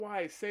why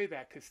I say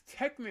that, because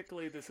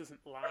technically this isn't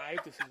live,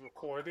 this is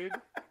recorded,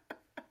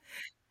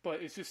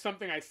 but it's just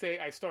something I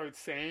started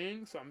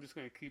saying, so I'm just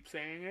going to keep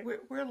saying it.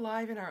 We're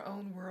live in our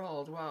own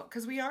world. Well,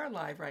 because we are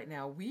live right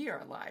now. We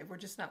are live. We're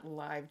just not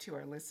live to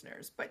our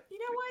listeners. But you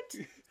know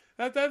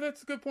what?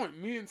 That's a good point.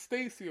 Me and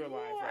Stacy are live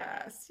right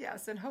now. Yes,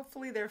 yes. And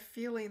hopefully they're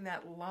feeling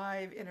that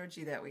live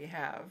energy that we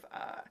have.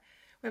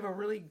 We have a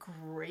really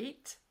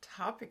great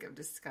topic of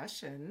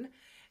discussion.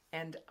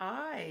 And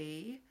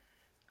oh,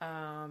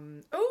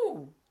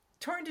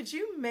 Torrin, did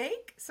you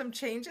make some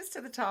changes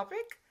to the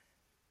topic?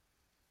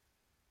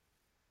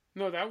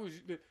 No, that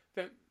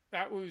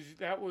that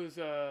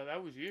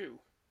was you.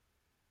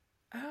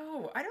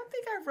 Oh, I don't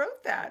think I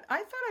wrote that. I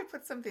thought I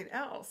put something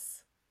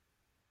else.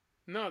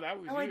 No, that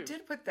was Oh, I you.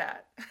 did put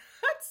that.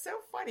 That's so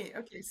funny.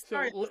 Okay, So,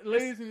 sorry, listeners.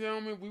 ladies and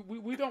gentlemen,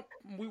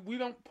 we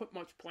don't put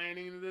much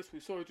planning into this.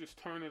 We sort of just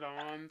turn it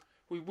on.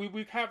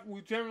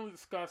 We generally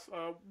discuss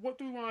what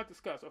do we want to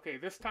discuss. Okay,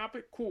 this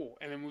topic, cool,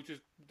 and then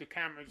the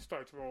camera just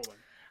starts rolling.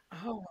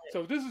 Oh,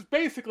 So this is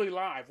basically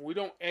live. We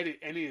don't edit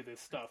any of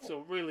this stuff, so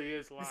it really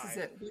is this is live.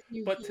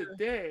 it. But What you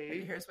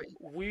today hear is what you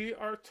get. we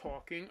are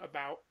talking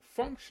about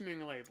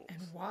functioning And labels.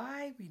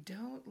 why we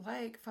don't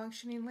like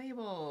functioning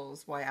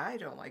labels. Why I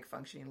don't like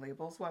functioning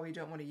labels. Why we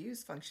don't want to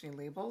use functioning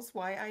labels.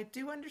 Why I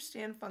do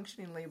understand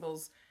functioning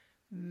labels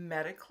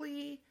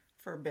medically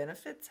for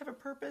benefits have a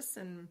purpose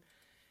and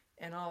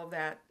all of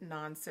that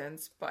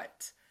nonsense.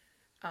 But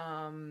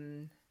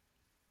um,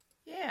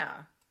 yeah.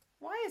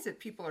 Why is it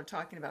people are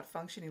talking about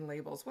functioning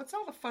labels? What's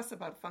all the fuss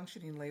about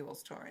functioning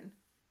labels, Torin?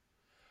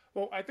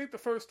 Well, I think the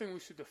first thing we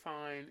should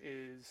define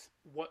is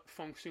what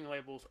functioning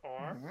labels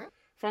are. Mm-hmm.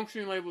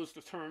 Functioning label is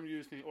the term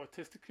used in the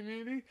autistic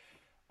community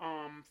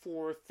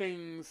for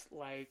things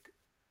like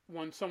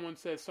when someone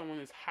says someone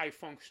is high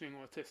functioning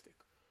autistic,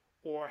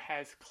 or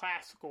has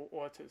classical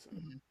autism,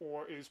 Mm-hmm.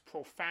 or is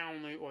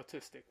profoundly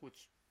autistic,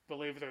 which,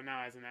 believe it or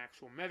not, is an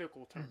actual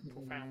medical term,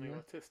 profoundly Mm-hmm.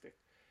 autistic.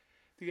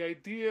 The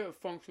idea of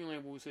functioning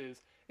labels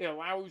is it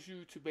allows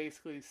you to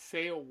basically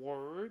say a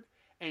word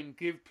and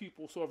give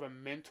people sort of a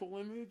mental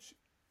image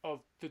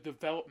of the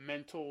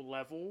developmental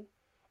level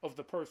of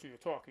the person you're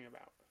talking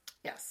about.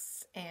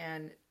 Yes,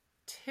 and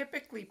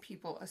typically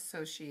people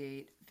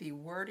associate the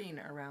wording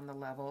around the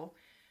level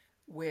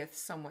with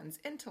someone's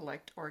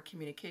intellect or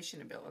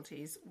communication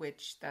abilities,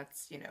 which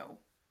that's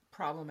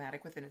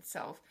problematic within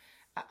itself.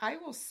 I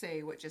will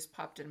say what just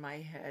popped in my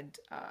head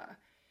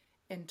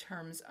in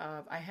terms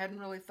of I hadn't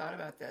really thought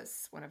about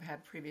this when I've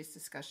had previous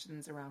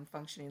discussions around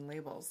functioning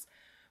labels,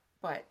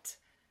 but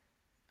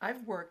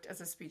I've worked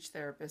as a speech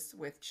therapist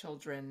with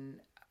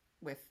children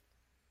with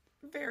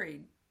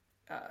very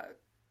uh,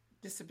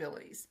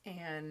 disabilities.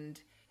 And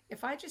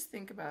if I just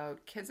think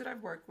about kids that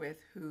I've worked with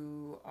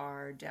who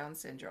are Down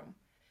syndrome,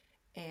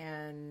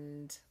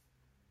 and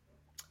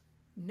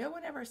no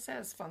one ever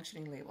says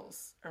functioning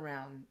labels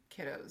around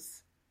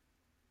kiddos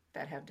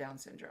that have Down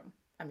syndrome.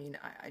 I mean,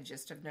 I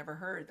just have never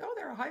heard, oh,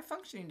 they're a high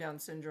functioning Down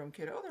syndrome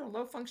kid. Oh, they're a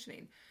low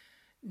functioning.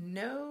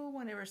 No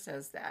one ever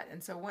says that.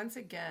 And so, once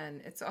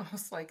again, it's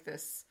almost like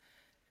this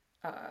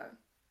uh,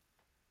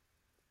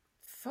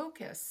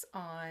 focus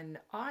on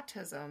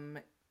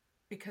autism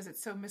because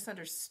it's so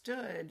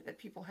misunderstood that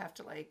people have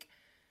to like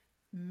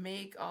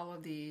make all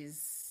of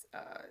these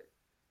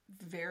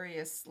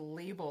various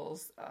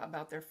labels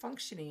about their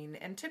functioning.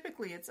 And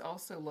typically, it's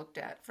also looked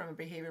at from a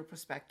behavior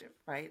perspective,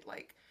 right?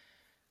 Like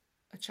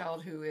a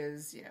child who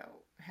is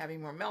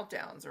having more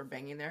meltdowns or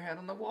banging their head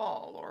on the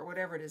wall or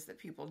whatever it is that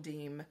people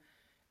deem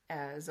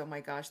as, oh my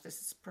gosh,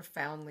 this is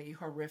profoundly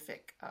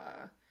horrific.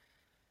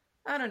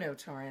 I don't know,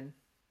 Torin.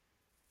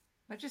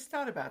 I just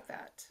thought about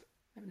that.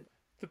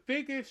 The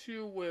big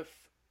issue with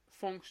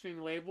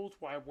functioning labels,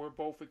 why we're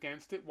both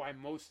against it, why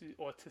most of the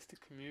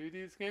autistic community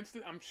is against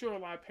it, I'm sure a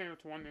lot of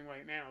parents are wondering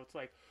right now. It's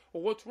like,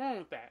 well, what's wrong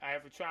with that? I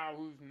have a child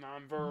who's Mm-hmm.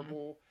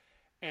 nonverbal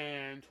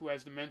and who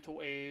has the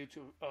mental age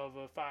of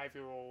a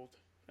 5-year-old,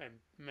 and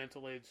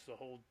mental age is a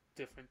whole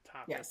different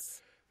topic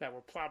Yes. that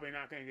we're probably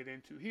not going to get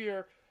into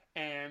here,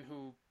 and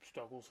who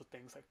struggles with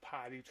things like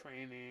potty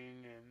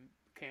training and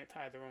can't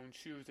tie their own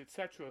shoes,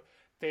 etc.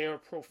 They are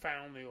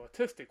profoundly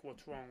autistic.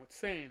 What's wrong with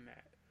saying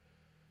that?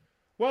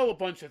 Well, a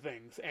bunch of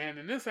things. And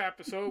in this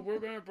episode, we're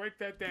going to break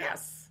that down.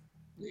 Yes.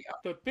 We are.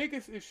 The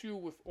biggest issue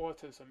with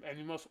autism, and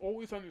you must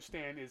always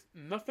understand, is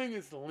nothing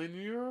is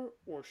linear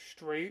or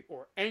straight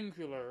or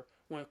angular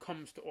when it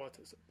comes to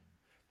autism.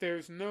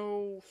 There's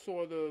no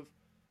sort of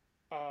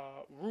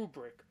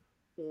rubric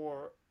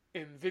or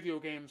in video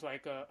games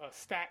like a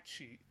stat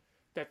sheet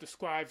that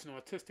describes an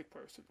autistic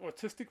person.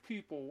 Autistic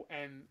people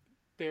and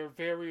their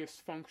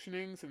various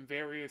functionings and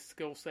various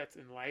skill sets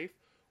in life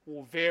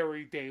will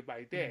vary day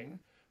by day. Mm-hmm.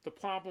 The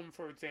problem,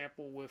 for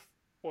example, with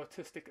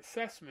autistic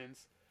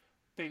assessments,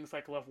 things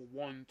like level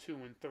 1, 2,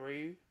 and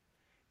 3,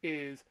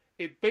 is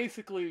it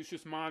basically is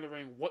just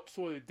monitoring what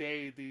sort of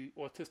day the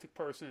autistic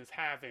person is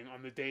having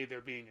on the day they're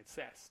being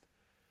assessed.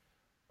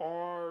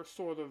 Our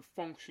sort of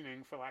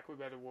functioning, for lack of a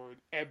better word,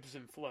 ebbs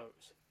and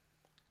flows.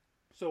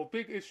 So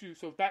big issue.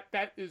 So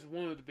that is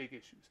one of the big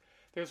issues.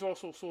 There's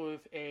also sort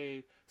of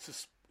a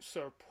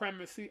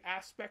supremacy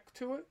aspect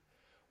to it,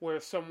 where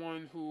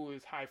someone who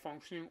is high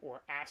functioning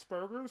or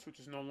Asperger's, which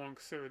is no longer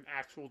considered an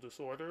actual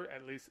disorder,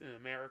 at least in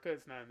America,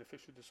 it's not an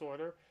official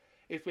disorder,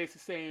 is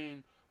basically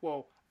saying,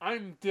 well,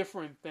 I'm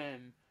different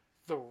than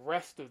the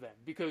rest of them.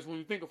 Because when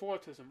you think of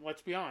autism,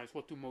 let's be honest,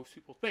 what do most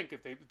people think?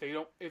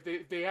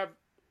 If they have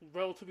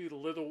relatively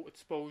little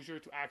exposure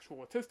to actual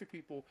autistic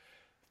people,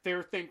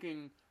 they're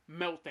thinking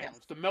meltdowns.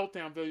 Yes. The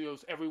meltdown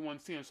videos everyone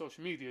sees on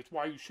social media. It's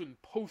why you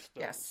shouldn't post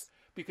those Yes.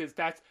 because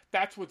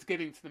that's what's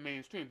getting to the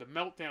mainstream. The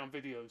meltdown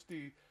videos,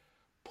 the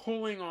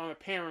pulling on a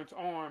parent's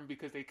arm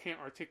because they can't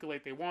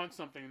articulate they want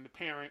something, and the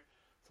parent,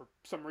 for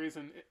some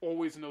reason,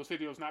 always in those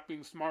videos, not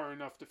being smart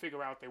enough to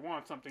figure out they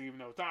want something, even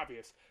though it's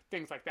obvious.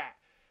 Things like that.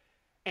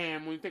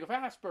 And when you think of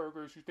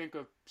Asperger's, you think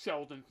of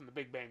Sheldon from The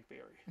Big Bang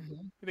Theory. Mm-hmm.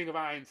 You think of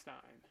Einstein.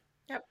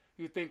 Yep.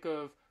 You think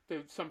of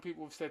some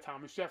people have said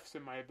Thomas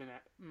Jefferson might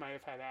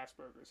have had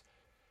Asperger's.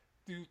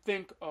 Do you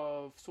think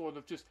of sort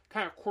of just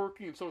kind of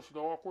quirky and socially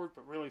awkward,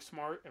 but really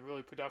smart and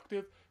really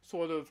productive?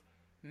 Sort of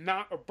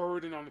not a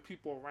burden on the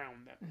people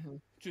around them, Mm-hmm.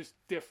 just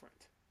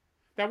different.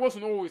 That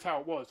wasn't always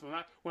how it was.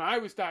 When I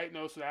was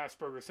diagnosed with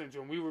Asperger's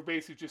syndrome, we were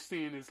basically just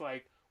seen as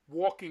like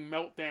walking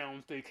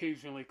meltdowns. They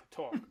occasionally could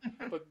talk,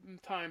 but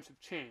times have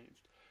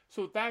changed.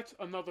 So that's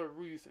another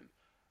reason.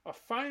 A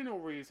final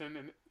reason,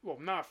 and well,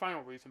 not a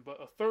final reason,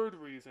 but a third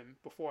reason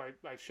before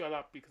I shut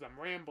up because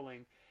I'm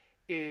rambling,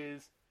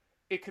 is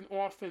it can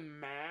often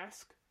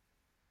mask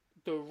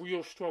the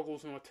real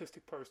struggles an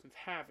autistic person's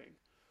having.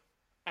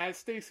 As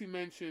Stacy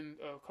mentioned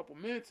a couple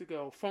minutes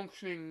ago,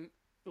 functioning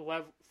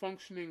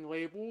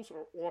labels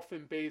are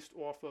often based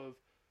off of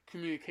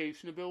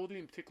communication ability,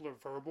 in particular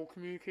verbal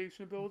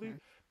communication ability. Mm-hmm.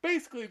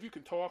 Basically, if you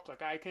can talk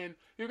like I can,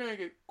 you're going to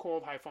get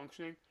called high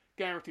functioning.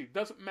 Guaranteed.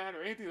 Doesn't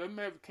matter anything. Doesn't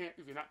matter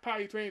if you're not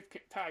potty trained, if you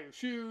can't tie your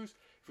shoes,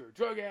 if you're a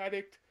drug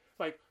addict.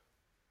 Like,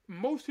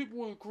 most people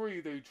will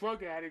agree that a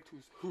drug addict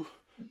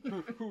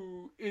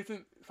who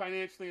isn't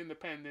financially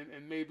independent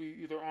and maybe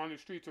either on the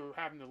streets or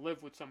having to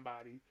live with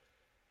somebody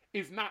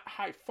is not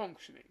high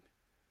functioning.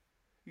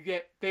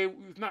 Yet they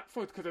not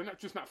because they're not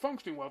just not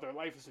functioning well. Their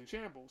life is in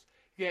shambles.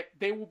 Yet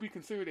they will be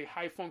considered a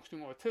high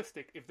functioning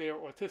autistic if they are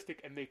autistic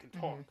and they can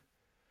talk. Mm-hmm.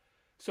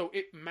 So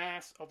it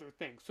masks other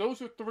things. Those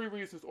are three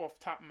reasons off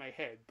the top of my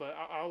head. But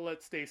I'll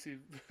let Stacy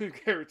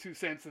get her 2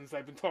 cents since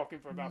I've been talking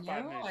for about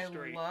 5 minutes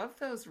straight. I love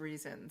those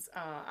reasons.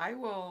 I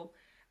will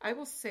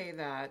say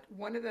that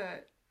one of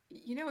the,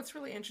 it's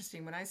really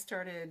interesting when I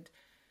started,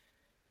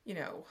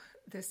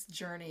 this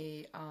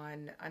journey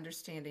on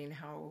understanding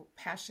how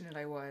passionate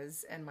I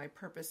was and my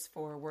purpose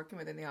for working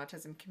within the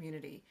autism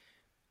community.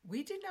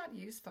 We did not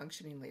use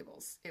functioning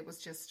labels. It was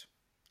just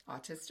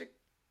autistic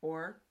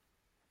or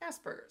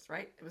Asperger's,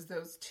 right? It was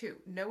those two.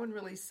 No one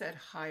really said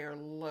high or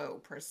low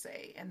per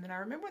se. And then I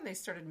remember when they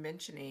started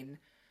mentioning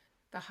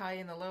the high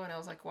and the low, and I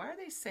was like, why are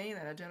they saying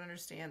that? I don't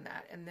understand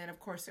that. And then, of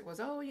course, it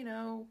was,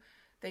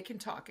 they can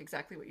talk,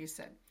 exactly what you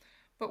said.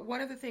 But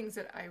one of the things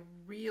that I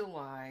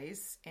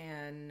realize,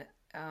 and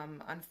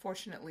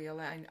unfortunately,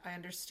 I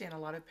understand a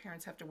lot of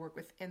parents have to work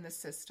within the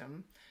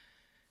system,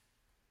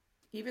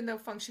 even though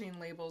functioning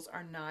labels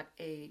are not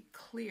a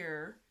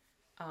clear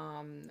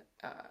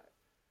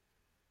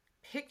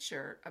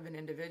picture of an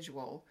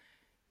individual,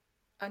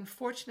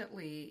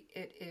 unfortunately,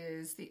 it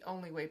is the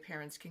only way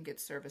parents can get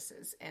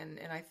services. And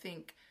I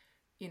think,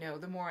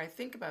 the more I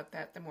think about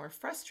that, the more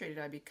frustrated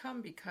I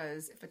become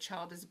because if a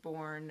child is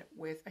born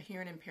with a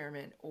hearing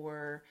impairment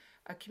or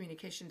a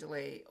communication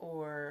delay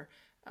or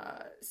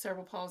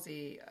cerebral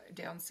palsy,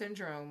 Down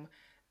syndrome,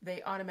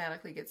 they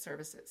automatically get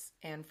services.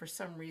 And for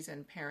some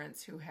reason,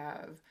 parents who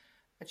have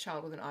a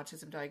child with an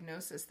autism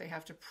diagnosis, they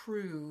have to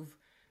prove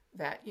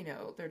that,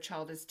 their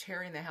child is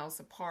tearing the house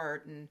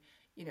apart and,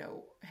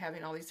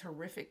 having all these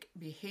horrific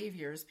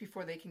behaviors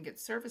before they can get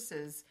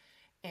services.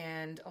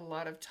 And a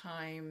lot of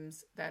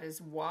times that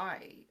is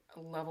why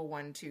level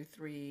 1, 2,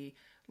 3,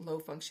 low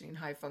functioning,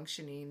 high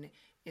functioning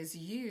is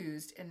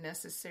used and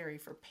necessary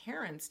for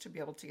parents to be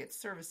able to get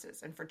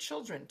services and for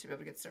children to be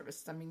able to get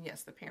services. I mean,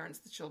 yes, the parents,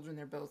 the children,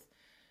 they're both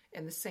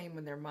in the same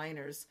when they're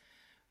minors.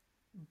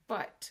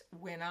 But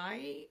when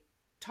I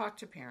talk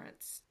to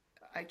parents,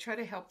 I try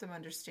to help them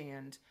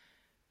understand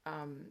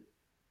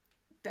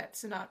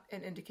that's not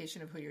an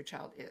indication of who your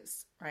child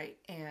is, right?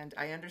 And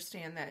I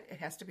understand that it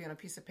has to be on a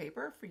piece of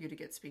paper for you to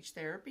get speech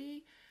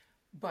therapy,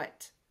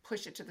 but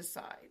push it to the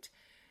side.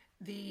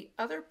 The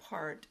other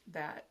part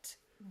that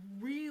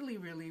really,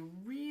 really,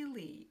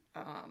 really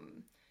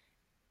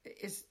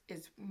is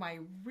my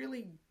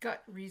really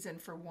gut reason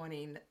for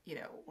wanting,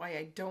 why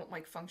I don't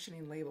like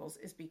functioning labels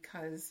is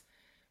because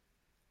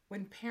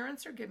when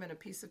parents are given a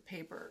piece of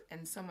paper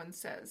and someone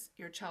says,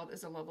 your child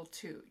is a level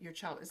 2, your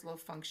child is low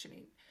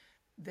functioning,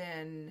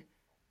 then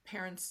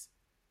parents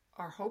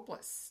are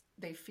hopeless.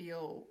 They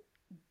feel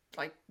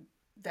like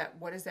that,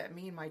 what does that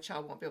mean? My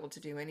child won't be able to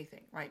do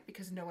anything, right?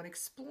 Because no one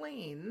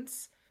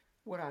explains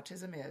what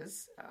autism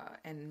is.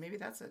 And maybe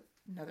that's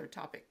another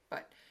topic,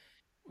 but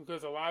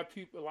because a lot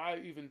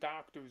of even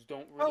doctors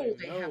don't really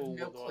they know have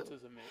no what clue.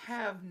 autism is.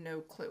 Have no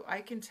clue.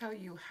 I can tell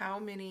you how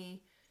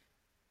many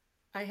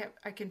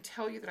I can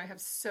tell you that I have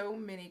so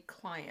many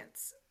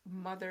clients,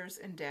 mothers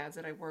and dads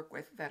that I work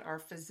with that are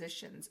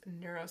physicians,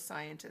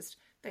 neuroscientists.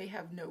 They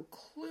have no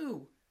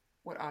clue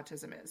what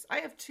autism is. I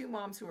have two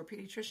moms who are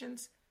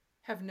pediatricians,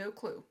 have no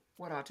clue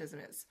what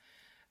autism is.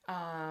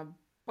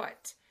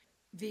 But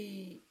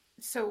the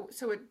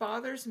so it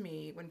bothers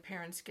me when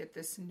parents get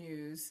this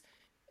news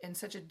in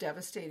such a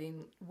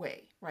devastating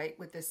way, right?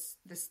 With this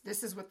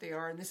is what they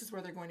are, and this is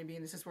where they're going to be,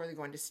 and this is where they're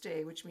going to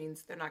stay, which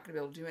means they're not going to be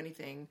able to do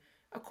anything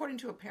according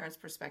to a parent's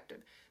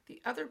perspective.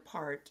 The other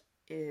part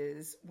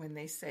is when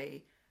they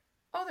say,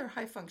 "Oh, they're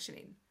high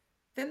functioning,"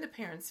 then the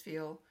parents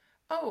feel,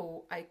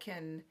 "Oh, I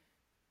can,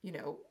 you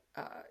know,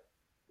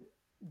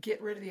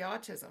 get rid of the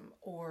autism,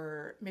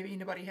 or maybe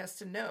nobody has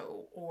to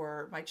know,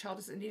 or my child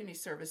doesn't need any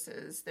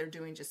services, they're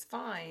doing just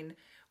fine,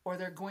 or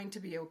they're going to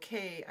be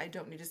okay, I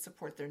don't need to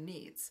support their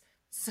needs."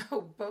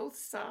 So both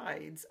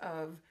sides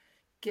of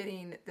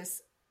getting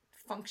this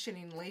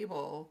functioning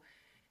label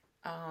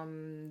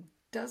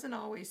doesn't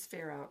always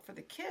fare out for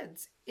the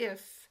kids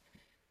if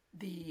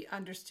the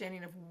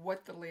understanding of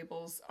what the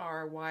labels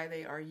are, why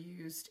they are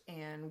used,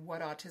 and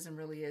what autism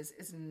really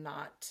is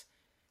not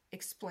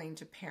explained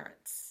to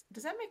parents.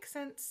 Does that make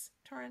sense,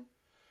 Torin?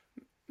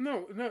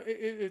 No,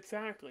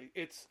 exactly.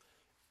 It's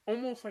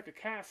almost like a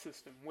caste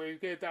system where you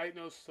get a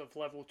diagnosis of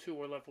level 2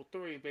 or level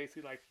 3, and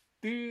basically like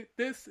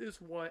this is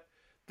what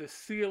the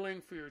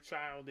ceiling for your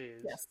child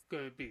is Yes.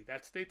 going to be.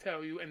 That's what they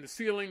tell you, and the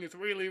ceiling is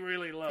really,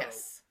 really low.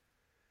 Yes.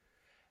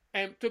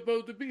 And to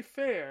be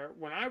fair,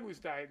 when I was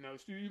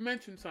diagnosed, you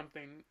mentioned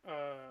something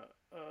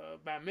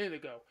about a minute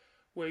ago,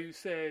 where you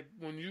said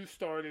when you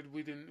started,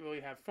 we didn't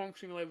really have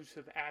functioning levels.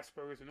 You said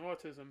Asperger's and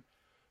autism.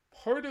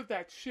 Part of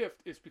that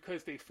shift is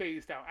because they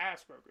phased out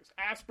Asperger's.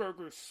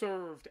 Asperger's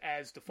served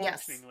as the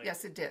functioning label.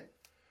 Yes, it did.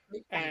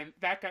 And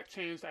that got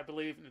changed, I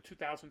believe, in the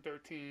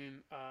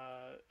 2013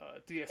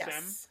 DSM,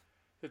 Yes.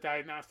 the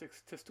Diagnostic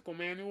Statistical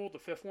Manual, the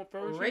fifth one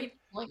version. Great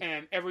point.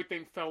 And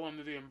everything fell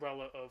under the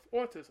umbrella of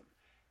autism.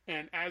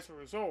 And as a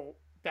result,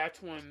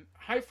 that's when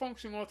high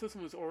functioning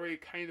autism was already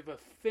kind of a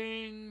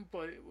thing,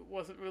 but it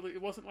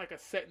wasn't like a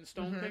set in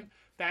stone thing.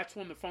 That's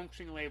when the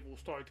functioning label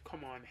started to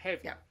come on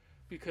heavy. Yeah.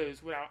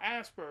 Because without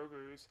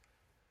Asperger's,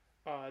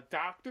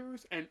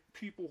 doctors and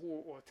people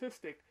who were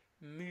autistic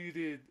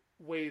needed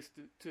ways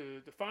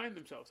to define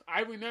themselves.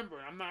 I remember,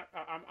 and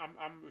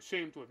I'm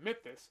ashamed to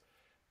admit this,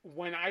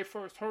 when I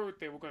first heard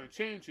they were going to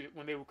change it,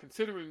 when they were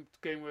considering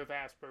getting rid of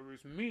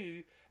Asperger's,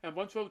 me and a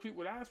bunch of other people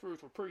with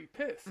Asperger's were pretty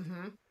pissed.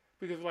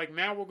 Because, like,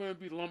 now we're going to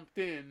be lumped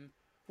in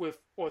with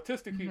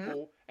autistic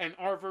people, and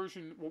our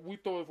version, what we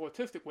thought of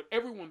autistic, what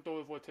everyone thought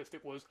of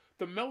autistic was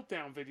the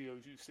meltdown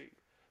videos you see.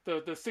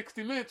 The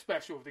 60-minute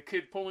special of the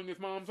kid pulling his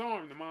mom's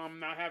arm, the mom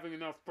not having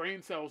enough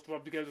brain cells to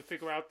rub together to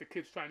figure out the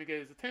kid's trying to get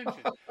his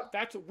attention.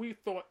 That's what we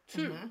thought,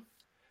 too.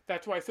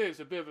 That's why I say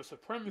there's a bit of a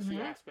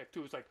supremacy aspect,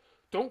 too. It's like,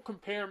 don't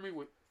compare me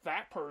with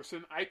that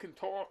person. I can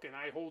talk, and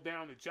I hold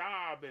down a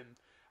job, and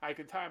I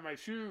can tie my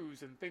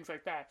shoes, and things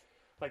like that.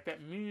 Like,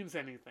 that means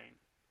anything.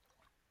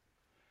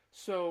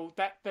 So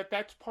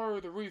that's part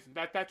of the reason.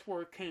 That's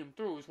where it came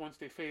through, is once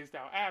they phased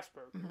out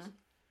Asperger's.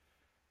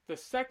 The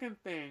second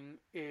thing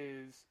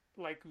is,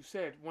 like you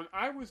said, when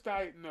I was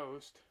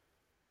diagnosed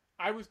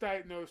as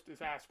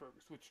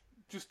Asperger's, which,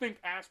 just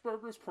think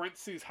Asperger's,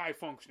 parentheses, high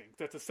functioning.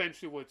 That's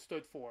essentially what it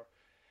stood for.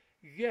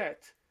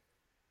 Yet,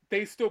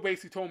 they still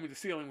basically told me the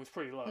ceiling was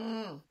pretty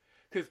low.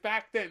 Because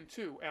back then,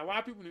 too, and a lot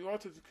of people in the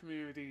autism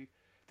community,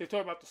 they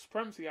talk about the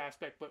supremacy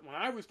aspect, but when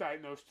I was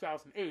diagnosed in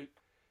 2008,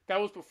 that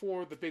was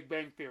before the Big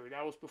Bang Theory.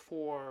 That was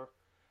before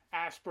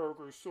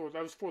Asperger's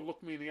that was before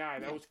Look Me in the Eye.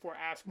 That was before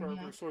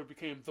Asperger's sort of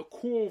became the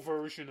cool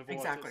version of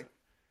autism.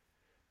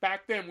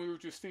 Back then, we were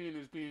just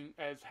seen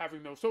as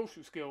having no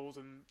social skills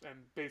and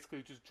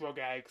basically just drug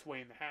addicts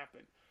waiting to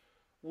happen,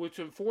 which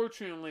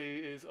unfortunately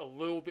is a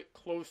little bit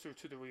closer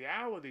to the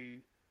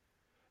reality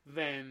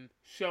than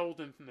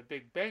Sheldon from the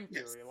Big Bang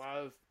Theory. A lot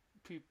of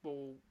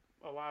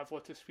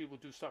autistic people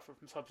do suffer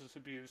from substance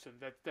abuse,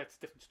 and that's a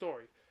different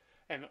story.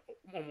 And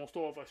almost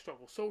all of us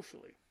struggle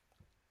socially.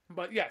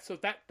 But yeah, so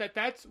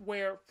that's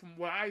where, from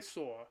what I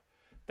saw,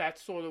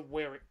 that's sort of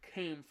where it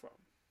came from.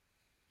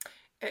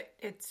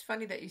 It's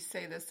funny that you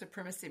say the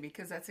supremacy,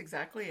 because that's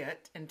exactly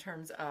it in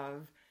terms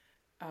of,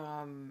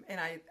 and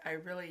I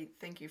really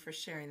thank you for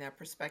sharing that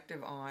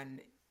perspective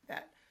on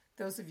that.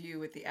 Those of you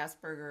with the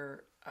Asperger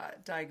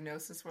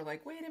diagnosis were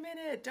like, wait a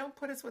minute, don't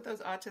put us with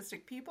those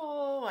autistic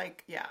people.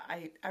 Like, yeah,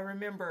 I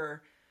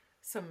remember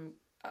some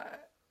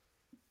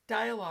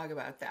dialogue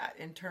about that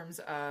in terms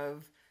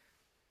of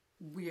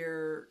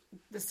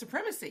the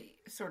supremacy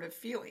sort of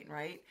feeling,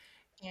 right?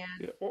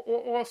 And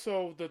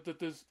also, the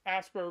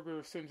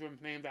Asperger syndrome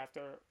is named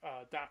after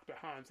Dr.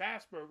 Hans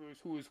Asperger's,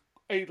 who is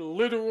a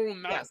literal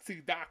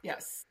Nazi doctor.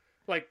 Yes.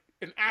 Like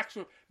an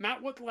actual,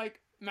 not with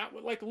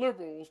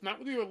liberals, not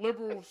with your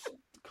liberals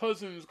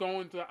cousins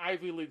going to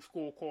Ivy League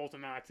school called a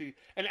Nazi,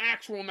 an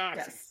actual Nazi.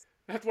 Yes.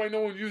 That's why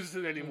no one uses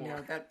it anymore. You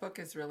know, that book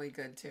is really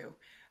good too.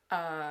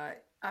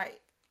 The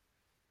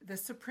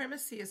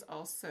supremacy is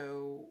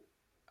also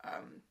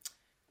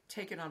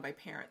taken on by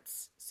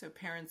parents. So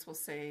parents will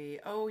say,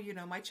 oh,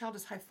 my child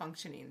is high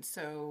functioning.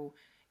 So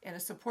in a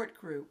support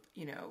group,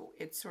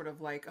 it's sort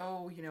of like,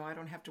 oh, I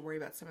don't have to worry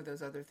about some of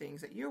those other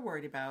things that you're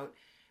worried about.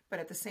 But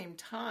at the same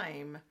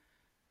time,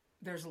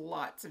 there's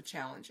lots of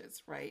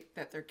challenges, right,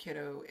 that their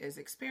kiddo is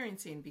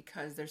experiencing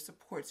because their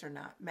supports are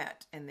not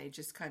met. And they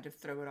just kind of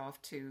throw it off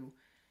to,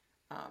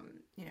 oh,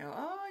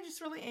 I'm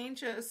just really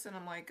anxious. And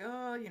I'm like,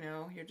 oh,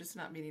 you're just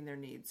not meeting their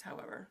needs.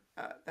 However,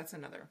 that's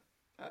another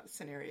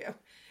scenario.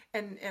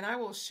 And I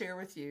will share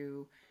with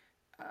you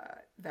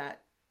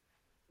that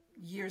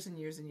years and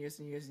years and years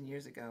and years and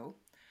years ago,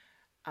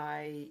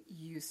 I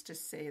used to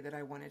say that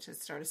I wanted to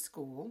start a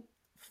school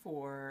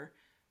for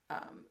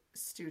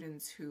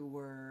students who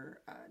were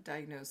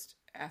diagnosed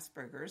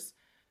Asperger's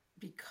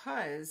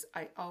because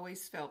I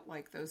always felt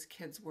like those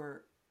kids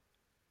were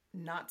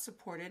not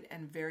supported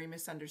and very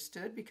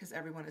misunderstood because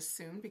everyone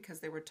assumed because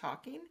they were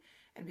talking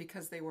and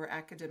because they were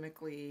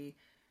academically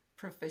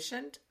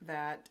proficient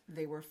that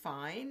they were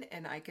fine.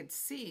 And I could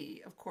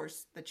see, of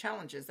course, the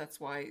challenges. That's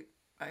why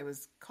I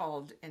was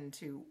called in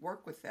to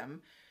work with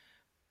them.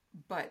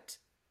 But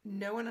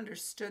no one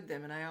understood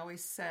them. And I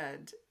always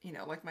said,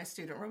 like my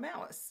student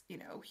Romalis,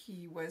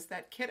 he was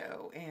that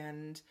kiddo.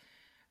 And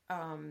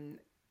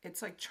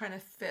it's like trying to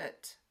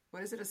fit,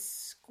 what is it, a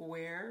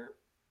square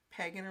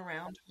peg in a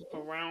round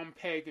hole? A round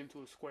peg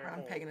into a square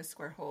Round hole. peg in a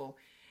square hole.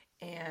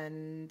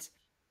 And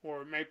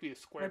or it might be a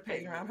square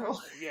peg in a round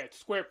hole. Yeah, it's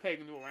square peg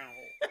into a round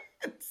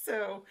hole.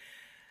 So,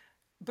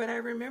 but I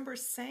remember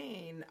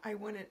saying, I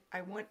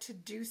want to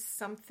do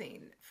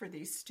something for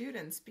these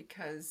students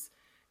because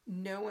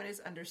no one is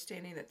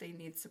understanding that they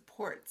need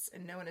supports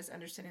and no one is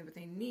understanding what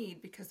they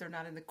need because they're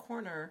not in the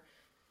corner,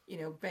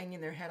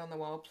 banging their head on the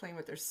wall, playing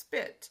with their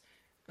spit.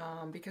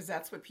 Because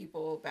that's what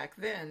people back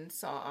then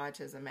saw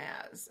autism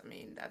as. I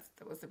mean, that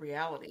was the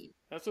reality.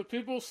 That's what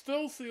people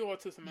still see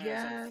autism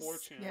as,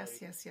 unfortunately.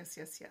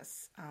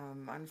 Yes.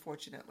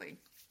 Unfortunately.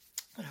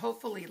 But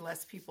hopefully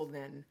less people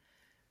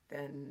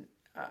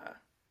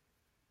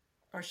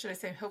or should I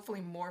say,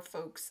 hopefully more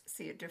folks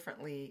see it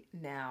differently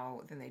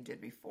now than they did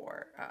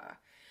before.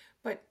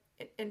 But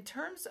in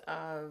terms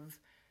of,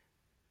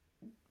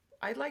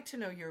 I'd like to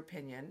know your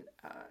opinion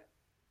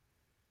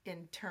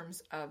in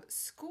terms of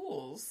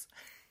schools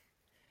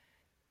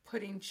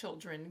grouping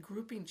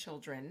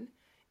children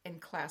in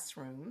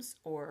classrooms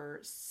or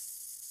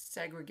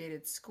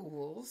segregated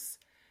schools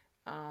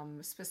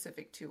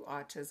specific to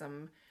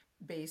autism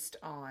based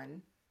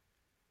on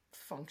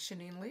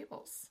functioning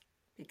labels.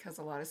 Because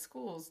a lot of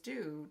schools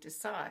do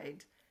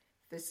decide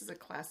this is a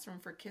classroom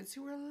for kids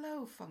who are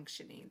low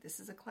functioning.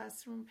 This is a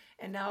classroom.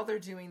 And now they're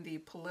doing the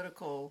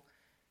political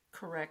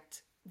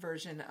correct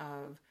version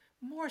of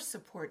more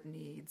support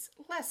needs,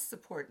 less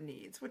support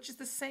needs, which is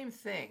the same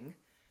thing.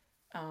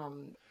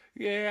 I'm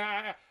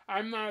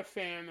not a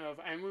fan of,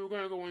 and we were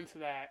going to go into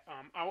that.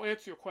 I'll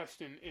answer your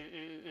question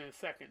in a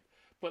second.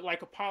 But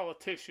like a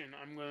politician,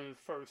 I'm going to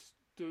first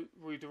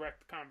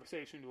redirect the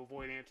conversation to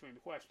avoid answering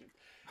the question.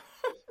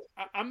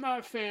 I'm not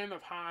a fan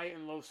of high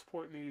and low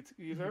support needs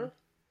either,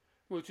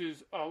 which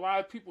is a lot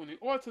of people in the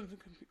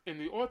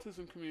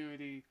autism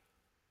community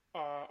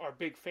are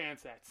big fans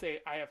of that. Say,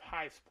 I have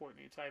high support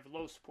needs, I have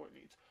low support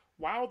needs.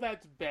 While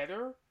that's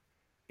better,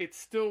 it's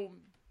still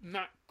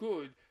not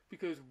good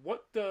because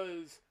what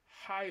does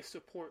high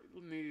support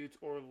needs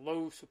or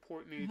low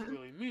support needs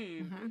really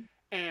mean?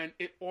 And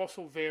it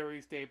also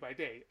varies day by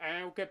day. And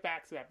I'll get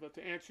back to that, but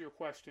to answer your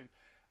question,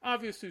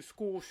 obviously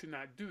schools should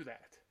not do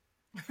that.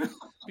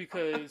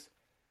 Because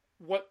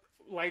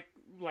like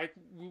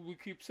we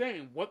keep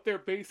saying, what they're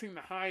basing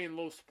the high and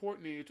low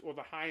support needs or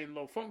the high and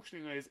low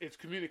functioning is, it's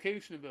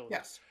communication ability.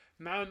 Yes.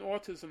 Now, an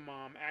autism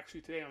mom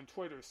actually today on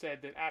Twitter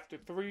said that after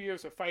 3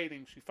 years of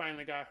fighting, she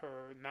finally got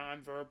her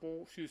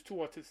nonverbal. She was two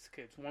autistic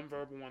kids, one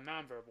verbal, one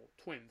nonverbal,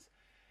 twins,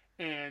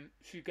 and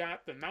she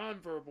got the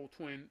nonverbal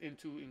twin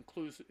into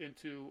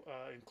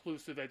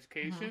inclusive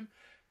education.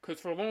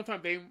 Because for a long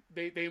time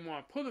they didn't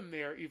want to put him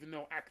there, even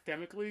though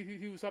academically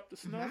he was up to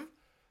snuff,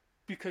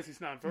 because he's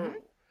nonverbal.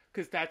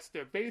 Because that's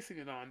they're basing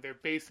it on. They're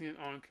basing it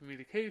on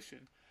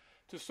communication.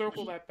 To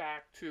circle that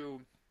back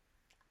to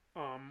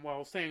what I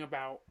was saying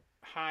about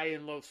high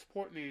and low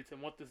support needs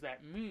and what does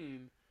that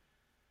mean,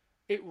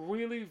 it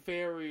really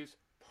varies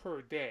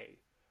per day.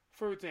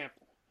 For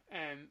example,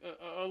 and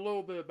a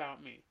little bit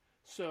about me.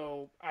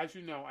 So, as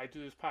you know, I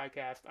do this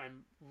podcast.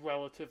 I'm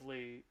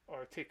relatively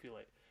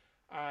articulate.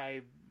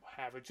 I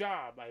have a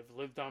job.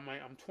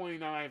 I'm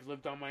 29. I've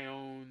lived on my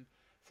own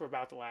for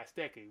about the last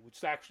decade, which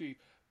is actually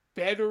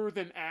better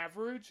than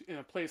average in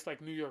a place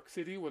like New York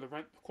City where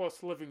the cost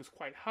of living is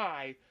quite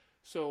high.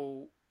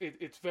 So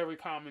it's very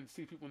common to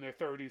see people in their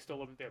 30s still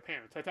living with their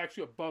parents. That's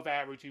actually above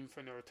average even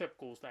for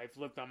neurotypicals that I've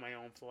lived on my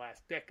own for the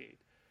last decade.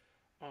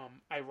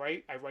 I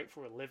write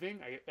for a living.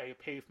 I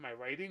pay for my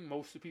writing.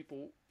 Most of the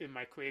people in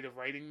my creative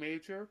writing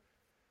major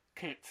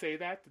can't say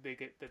that they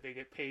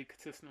get paid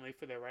consistently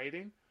for their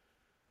writing.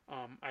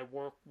 I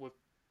work with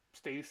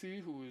Stacy,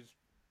 who is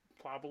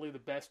probably the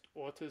best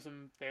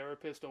autism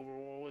therapist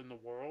overall in the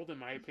world, in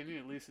my opinion,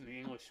 at least in the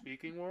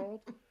English-speaking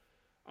world.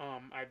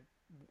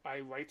 I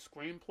write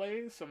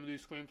screenplays. Some of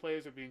these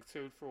screenplays are being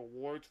considered for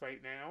awards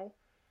right now.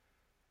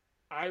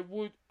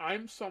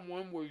 I'm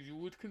someone where you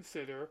would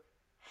consider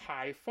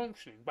high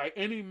functioning by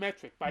any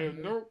metric,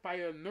 Mm-hmm. by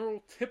a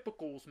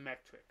neurotypical's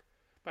metric,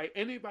 by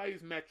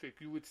anybody's metric.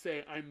 You would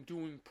say I'm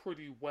doing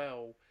pretty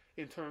well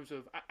in terms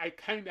of I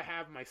kind of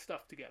have my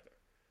stuff together.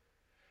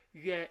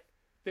 Yet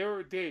there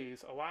are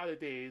days, a lot of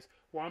days,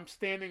 where I'm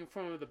standing in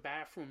front of the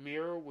bathroom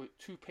mirror with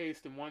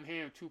toothpaste in one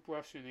hand,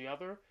 toothbrush in the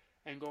other,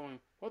 and going,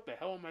 "What the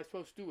hell am I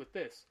supposed to do with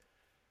this?"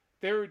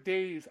 There are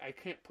days I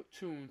can't put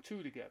two and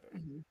two together.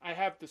 Mm-hmm. I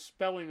have the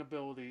spelling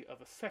ability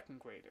of a second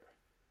grader,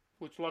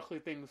 which luckily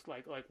things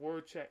like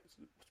word check,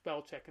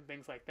 spell check, and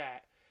things like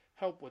that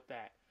help with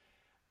that.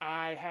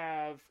 I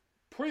have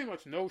pretty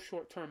much no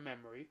short term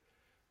memory.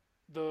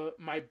 The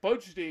My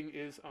budgeting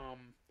is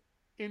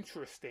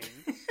interesting.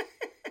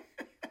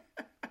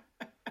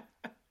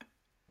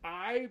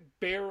 I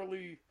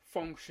barely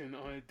function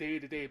on a day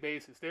to day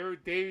basis. There are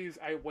days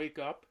I wake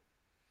up,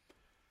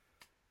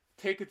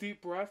 take a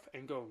deep breath,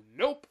 and go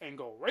nope, and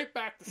go right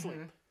back to Mm-hmm.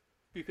 sleep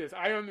because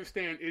I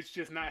understand it's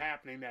just not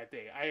happening that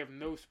day. I have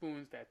no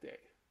spoons that day.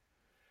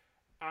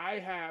 I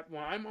have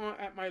when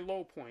at my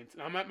low points,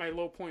 and I'm at my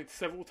low points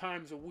several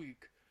times a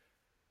week.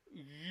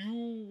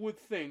 You would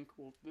think,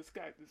 well, this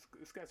guy's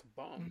a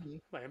bum. Mm-hmm.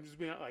 Like I'm just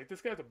being like,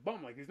 this guy's a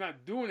bum. Like he's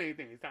not doing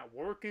anything. He's not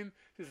working.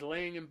 Just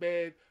laying in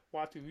bed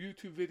watching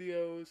YouTube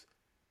videos.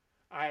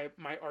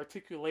 My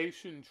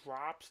articulation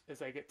drops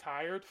as I get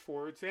tired.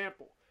 For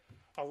example,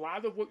 a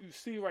lot of what you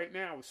see right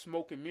now is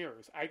smoke and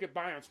mirrors. I get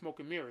by on smoke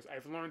and mirrors.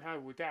 I've learned how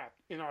to adapt.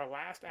 In our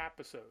last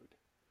episode,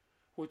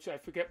 which I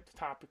forget what the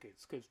topic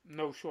is because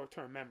no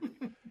short-term memory.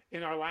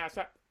 In our last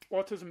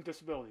autism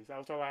disabilities, that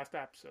was our last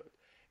episode.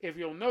 If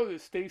you'll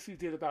notice, Stacy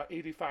did about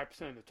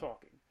 85% of the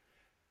talking.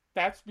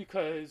 That's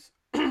because,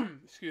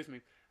 excuse me,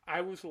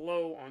 I was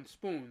low on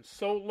spoons,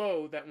 so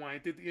low that when I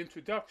did the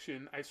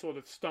introduction, I sort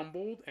of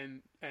stumbled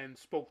and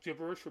spoke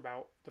gibberish for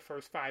about the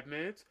first 5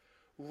 minutes,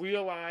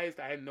 realized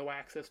I had no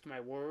access to my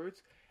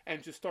words,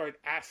 and just started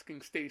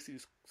asking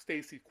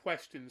Stacy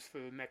questions for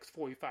the next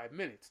 45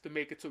 minutes to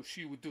make it so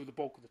she would do the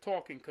bulk of the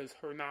talking because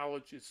her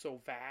knowledge is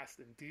so vast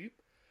and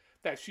deep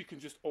that she can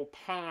just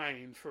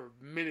opine for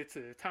minutes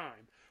at a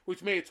time,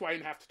 which made it so I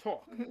didn't have to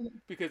talk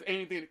because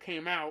anything that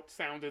came out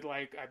sounded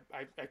like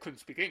I couldn't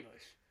speak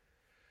English.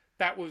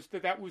 That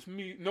was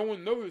me. No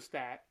one noticed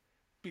that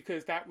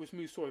because that was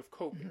me sort of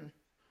coping. Mm-hmm.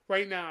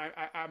 Right now,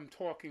 I'm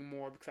talking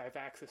more because I have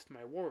access to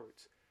my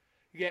words.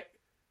 Yet,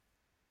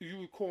 you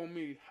would call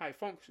me high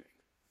functioning.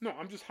 No,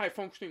 I'm just high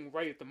functioning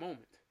right at the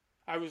moment.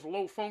 I was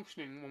low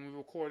functioning when we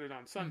recorded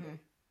on Sunday. Mm-hmm.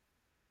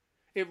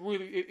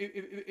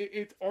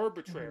 It's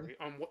arbitrary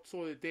Mm-hmm. on what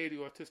sort of day the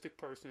autistic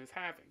person is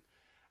having.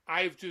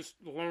 I've just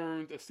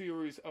learned a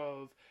series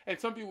of, and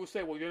some people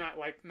say, "Well, you're not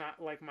like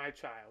my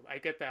child." I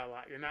get that a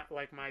lot. You're not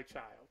like my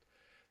child.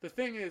 The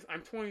thing is,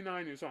 I'm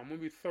 29 years old. I'm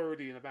gonna be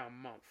 30 in about a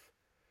month.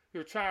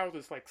 Your child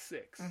is like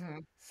 6, Mm-hmm.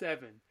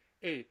 7,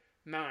 8,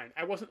 9.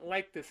 I wasn't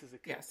like this as a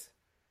kid. Yes.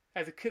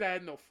 As a kid, I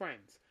had no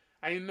friends.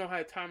 I didn't know how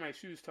to tie my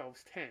shoes till I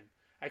was 10.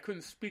 I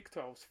couldn't speak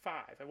till I was 5.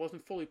 I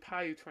wasn't fully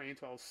potty trained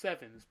till I was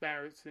 7,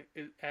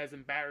 as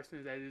embarrassing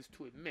as that is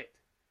to admit.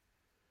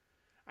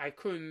 I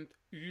couldn't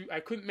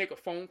make a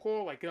phone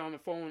call, like get on the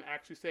phone and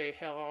actually say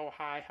hello,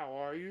 hi, how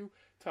are you,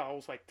 till I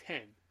was like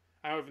 10.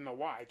 I don't even know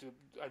why.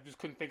 I just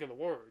couldn't think of the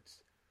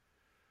words.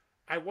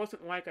 I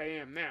wasn't like I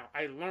am now.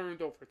 I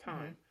learned over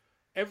time. Mm-hmm.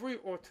 Every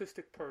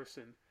autistic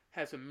person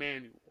has a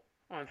manual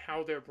on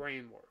how their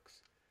brain works.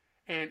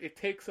 And it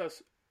takes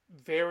us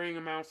varying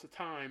amounts of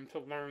time to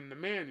learn the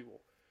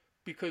manual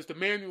because the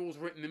manual is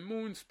written in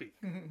moon speak.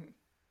 And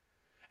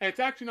it's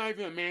actually not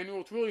even a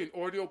manual. It's really an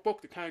audio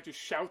book that kind of just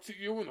shouts at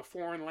you in a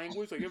foreign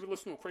language. Like you ever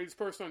listen to a crazy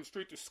person on the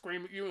street just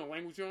scream at you in a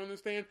language you don't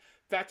understand?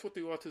 That's what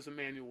the autism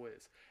manual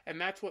is. And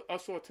that's what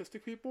us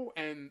autistic people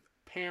and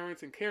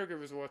parents and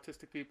caregivers of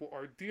autistic people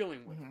are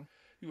dealing with. Mm-hmm.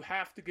 You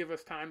have to give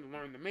us time to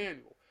learn the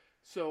manual.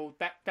 So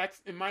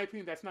that's, in my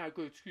opinion, that's not a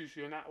good excuse.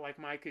 You're not like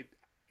my kid.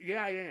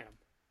 Yeah, I am.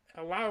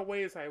 A lot of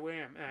ways I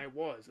am, and I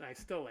was, and I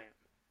still am.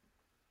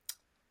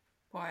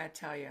 Boy, I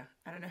tell you,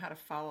 I don't know how to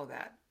follow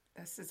that.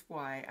 This is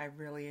why I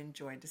really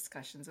enjoy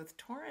discussions with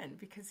Torin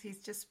because he's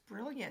just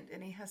brilliant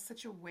and he has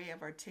such a way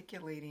of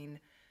articulating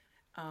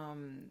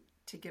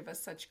to give us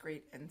such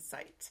great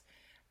insight.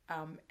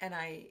 And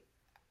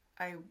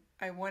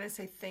I want to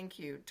say thank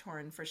you,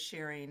 Torin, for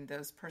sharing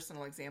those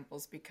personal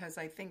examples because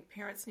I think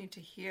parents need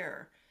to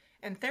hear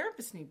and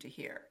therapists need to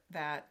hear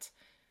that,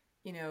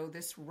 you know,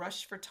 this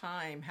rush for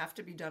time have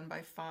to be done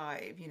by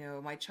 5. You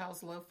know, my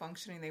child's low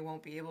functioning, they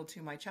won't be able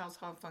to. My child's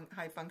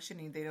high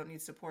functioning, they don't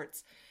need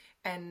supports.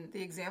 And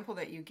the example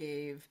that you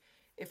gave,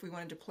 if we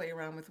wanted to play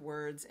around with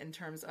words in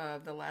terms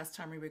of the last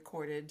time we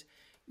recorded,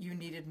 you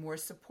needed more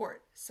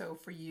support. So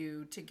for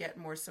you to get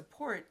more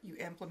support, you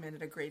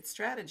implemented a great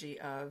strategy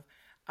of,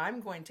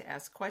 I'm going to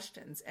ask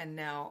questions. And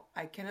now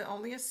I can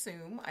only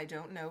assume, I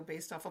don't know,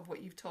 based off of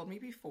what you've told me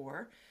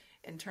before,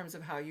 in terms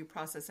of how you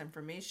process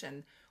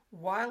information,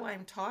 while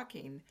I'm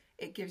talking,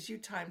 it gives you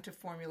time to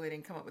formulate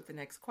and come up with the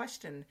next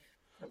question.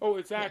 Oh, Yeah.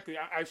 exactly.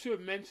 I should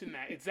have mentioned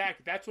that.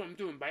 Exactly. That's what I'm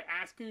doing. By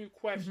asking you Mm-hmm.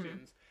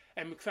 questions,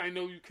 and because I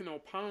know you can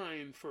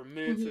opine for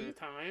minutes at Mm-hmm. a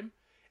time,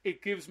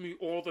 it gives me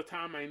all the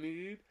time I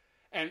need.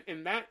 And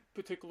in that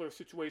particular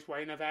situation where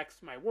I never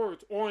asked my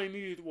words, all I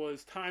needed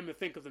was time to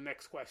think of the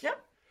next question.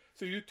 Yep.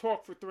 So you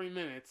talk for 3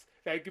 minutes.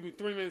 That give me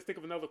 3 minutes to think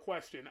of another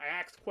question. I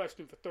asked a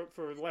question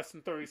for less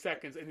than 30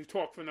 seconds, and you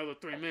talk for another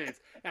 3 minutes.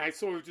 And I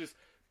sort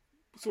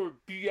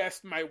of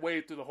BS'd my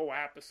way through the whole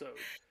episode.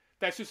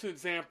 That's just an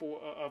example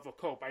of a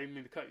cope. I didn't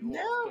mean to cut you off,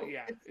 but No,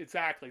 yeah,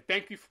 exactly.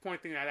 Thank you for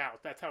pointing that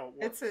out. That's how it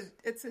works.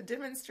 it's a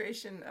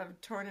demonstration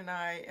of Torn and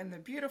I and the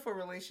beautiful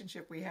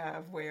relationship we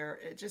have where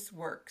it just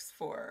works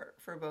for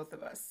both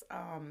of us.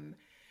 And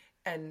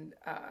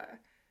oh,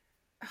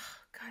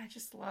 God, I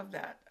just love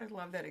that. I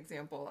love that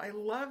example. I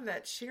love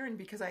that Sharon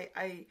because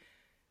I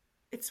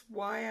it's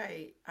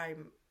why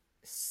I'm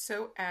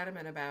so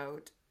adamant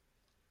about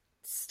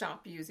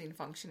stop using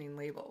functioning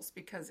labels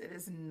because it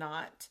is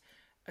not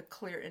a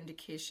clear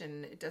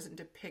indication. It doesn't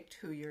depict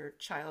who your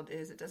child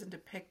is. It doesn't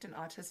depict an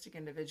autistic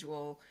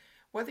individual,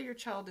 whether your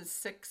child is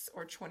 6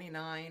 or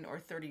 29 or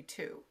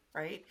 32,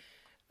 right?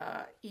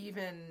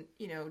 Even,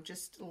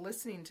 just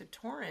listening to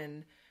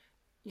Torin,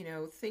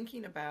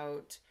 thinking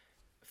about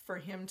for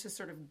him to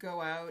sort of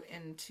go out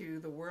into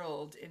the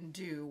world and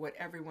do what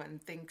everyone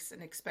thinks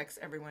and expects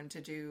everyone to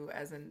do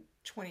as a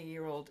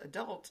 20-year-old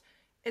adult,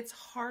 it's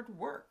hard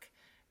work.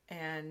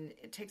 And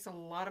it takes a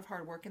lot of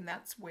hard work. And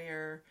that's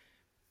where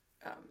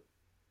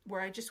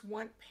I just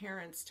want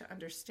parents to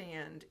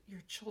understand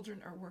your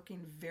children are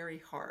working very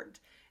hard.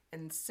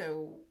 And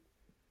so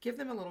give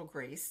them a little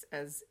grace,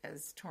 as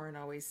Torin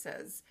always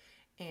says.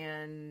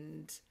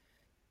 And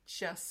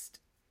just,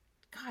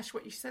 gosh,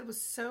 what you said was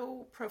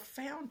so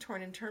profound,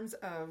 Torin, in terms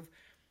of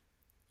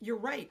you're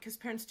right, because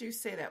parents do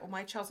say that. Well,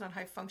 my child's not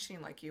high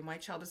functioning like you. My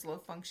child is low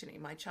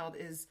functioning. My child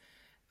is,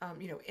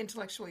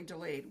 intellectually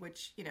delayed,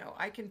 which,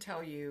 I can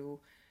tell you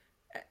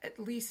at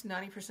least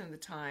 90% of the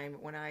time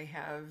when I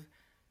have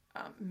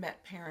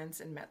met parents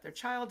and met their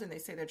child and they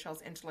say their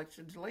child's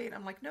intellectually delayed,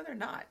 I'm like, no, they're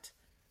not.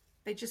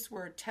 They just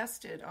were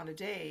tested on a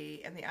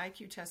day and the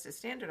IQ test is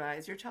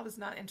standardized. Your child is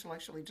not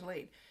intellectually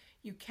delayed.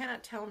 You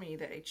cannot tell me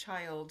that a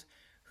child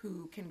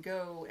who can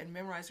go and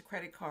memorize a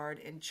credit card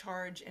and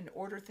charge and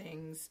order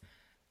things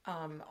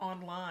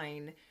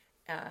online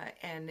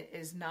and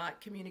is not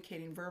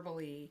communicating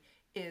verbally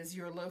is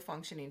your low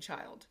functioning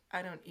child.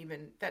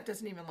 That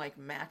doesn't even like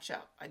match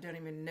up. I don't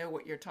even know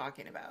what you're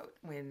talking about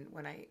when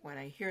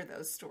I hear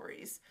those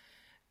stories.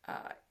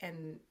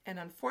 And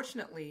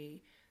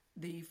unfortunately,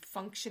 the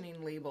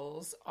functioning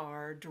labels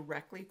are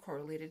directly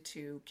correlated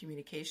to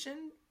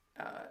communication,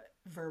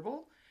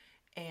 verbal,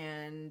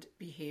 and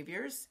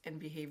behaviors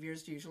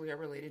usually are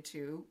related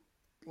to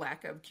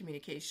lack of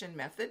communication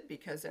method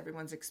because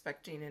everyone's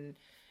expecting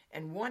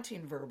and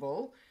wanting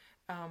verbal.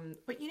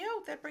 But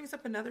that brings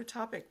up another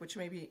topic which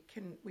maybe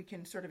we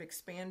can sort of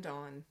expand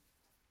on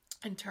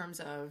in terms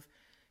of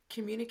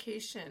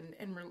communication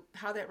and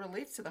how that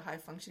relates to the high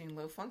functioning,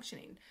 low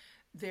functioning.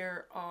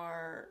 There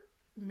are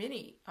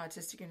many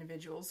autistic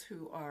individuals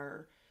who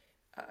are,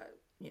 uh,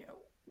 you know,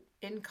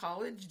 in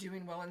college,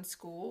 doing well in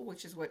school,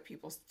 which is what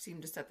people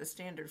seem to set the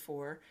standard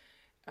for,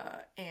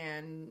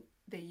 and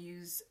they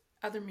use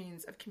other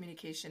means of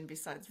communication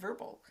besides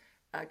verbal.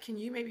 Can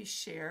you maybe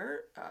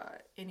share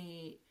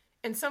any?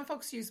 And some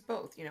folks use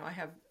both. I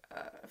have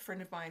a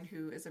friend of mine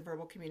who is a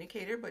verbal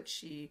communicator, but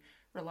she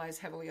relies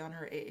heavily on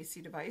her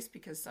AAC device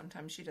because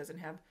sometimes she doesn't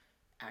have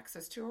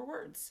access to her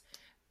words.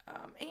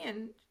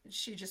 And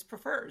she just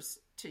prefers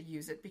to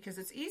use it because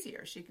it's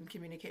easier. She can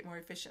communicate more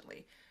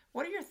efficiently.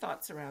 What are your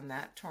thoughts around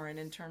that, Torin,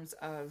 in terms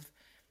of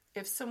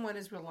if someone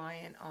is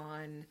reliant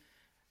on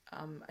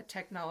a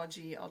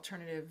technology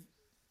alternative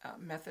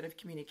method of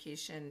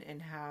communication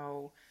and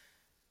how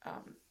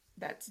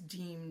that's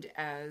deemed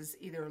as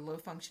either low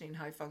functioning,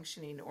 high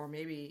functioning, or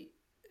maybe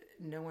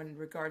no one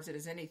regards it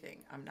as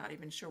anything? I'm not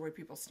even sure where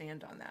people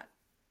stand on that.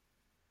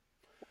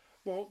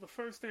 Well, the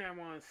first thing I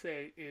want to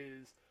say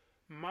is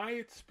my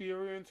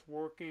experience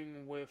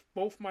working with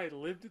both my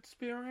lived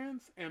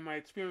experience and my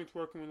experience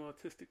working with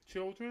autistic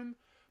children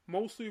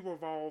mostly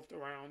revolved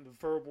around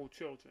verbal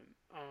children.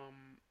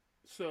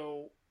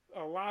 So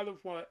a lot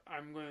of what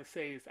I'm going to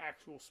say is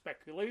actual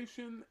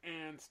speculation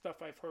and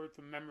stuff I've heard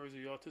from members of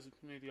the autism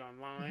community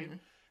online,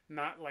 Mm-hmm.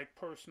 not like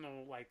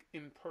personal, like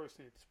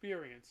in-person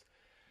experience.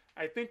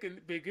 I think a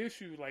big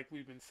issue, like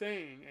we've been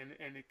saying,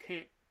 and it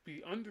can't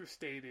be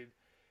understated,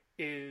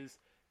 is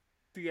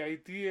the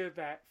idea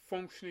that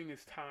functioning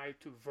is tied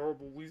to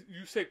verbal.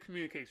 You said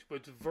communication, but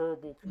it's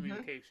verbal Mm-hmm.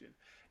 communication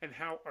and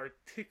how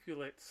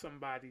articulate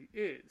somebody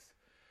is.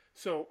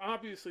 So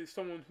obviously,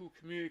 someone who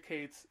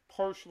communicates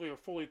partially or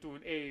fully through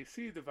an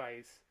AAC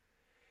device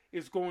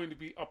is going to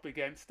be up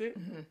against it,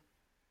 Mm-hmm.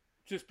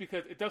 just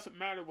because it doesn't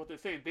matter what they're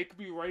saying. They could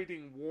be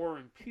writing War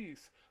and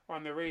Peace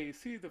on their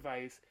AAC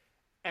device,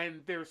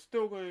 and they're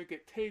still going to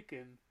get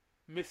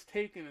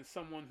mistaken as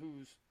someone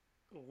who's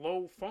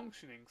low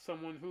functioning,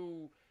 someone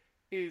who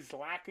is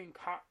lacking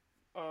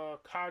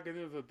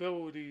cognitive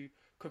ability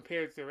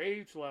compared to their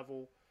age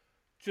level,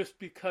 just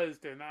because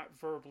they're not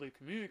verbally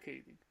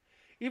communicating.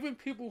 Even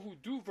people who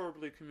do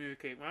verbally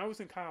communicate. When I was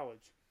in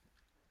college,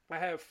 I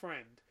had a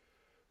friend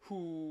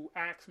who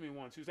asked me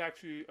once, who's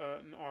actually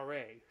an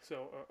RA,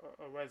 so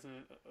a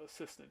resident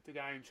assistant, the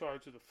guy in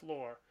charge of the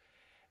floor.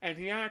 And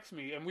he asked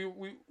me, and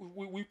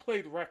we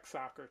played rec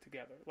soccer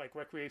together, like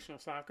recreational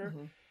soccer.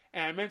 Mm-hmm.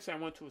 And I mentioned I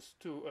went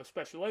to a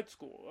special ed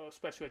school, a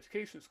special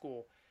education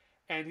school.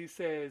 And he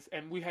says,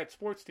 and we had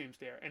sports teams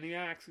there. And he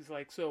asks, he's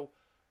like, so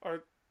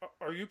are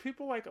are you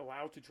people like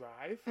allowed to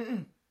drive?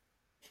 Mm-mm.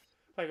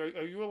 Like,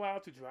 are you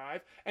allowed to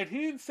drive? And he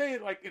didn't say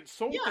it like Yeah,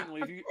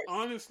 insultingly. of He course.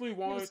 honestly He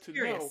was wanted to know,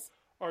 curious.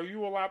 are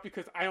you allowed?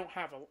 Because I didn't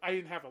have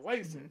a Mm-hmm.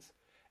 license.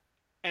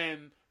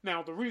 And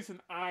now the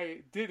reason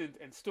I didn't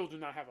and still do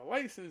not have a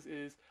license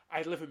is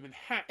I live in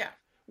Manhattan, Yeah.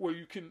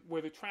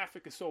 where the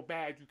traffic is so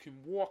bad you can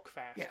walk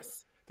faster.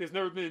 Yes. There's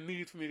never been a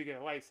need for me to get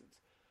a license.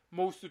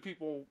 Most of the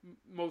people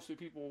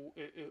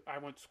I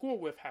went to school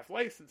with have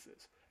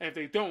licenses, and if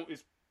they don't,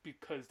 it's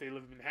because they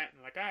live in Manhattan,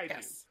 like I do.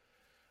 Yes.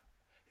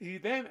 He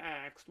then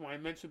asked, when I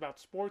mentioned about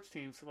sports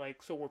teams,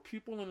 like, so were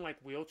people in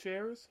like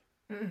wheelchairs?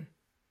 Mm-mm.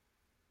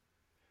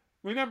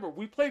 Remember,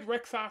 we played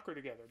rec soccer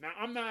together. Now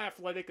I'm not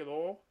athletic at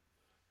all,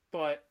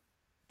 but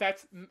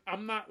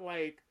I'm not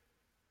like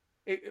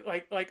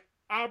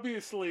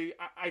obviously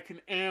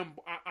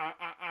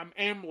I'm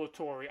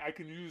ambulatory. I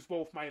can use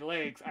both my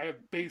legs. I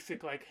have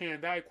basic like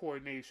hand-eye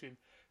coordination.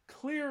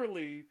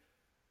 Clearly,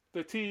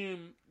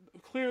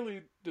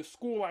 clearly the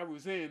school I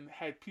was in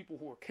had people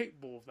who were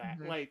capable of that.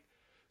 Mm-hmm. Like,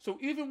 so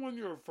even when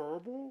you're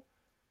verbal,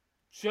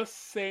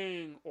 just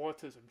saying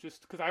autism,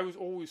 just because I was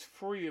always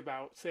free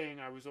about saying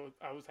I was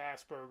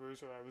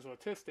Asperger's or I was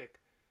autistic,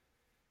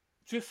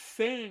 just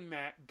saying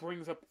that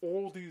brings up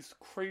all these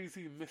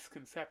crazy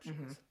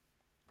misconceptions. Mm-hmm.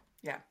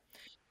 Yeah.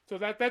 So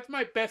that's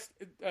my best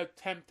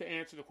attempt to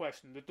answer the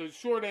question. The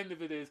short end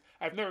of it is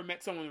I've never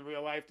met someone in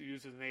real life that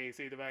uses an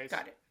AAC device.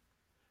 Got it.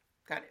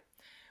 Got it.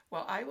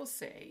 Well, I will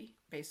say,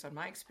 based on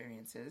my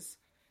experiences,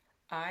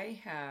 I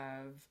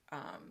have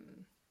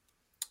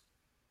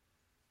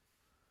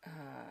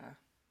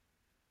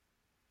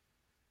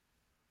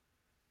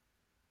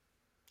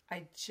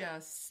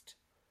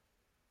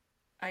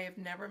I have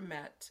never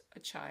met a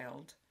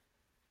child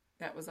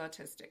that was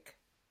autistic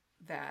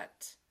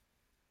that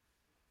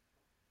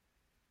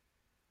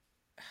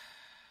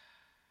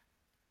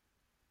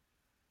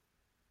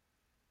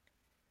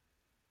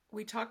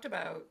we talked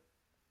about.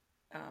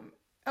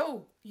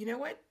 Oh, you know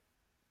what?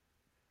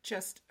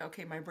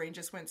 Okay, my brain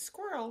just went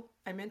squirrel.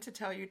 I meant to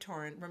tell you,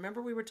 Torrin.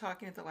 Remember, we were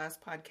talking at the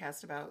last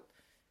podcast about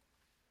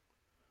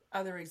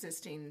other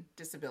existing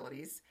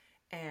disabilities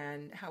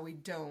and how we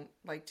don't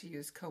like to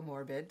use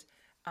comorbid.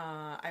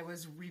 I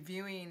was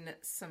reviewing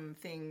some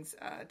things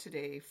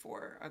today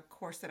for a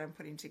course that I'm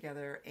putting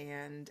together,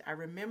 and I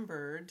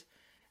remembered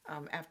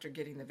after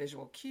getting the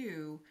visual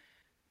cue,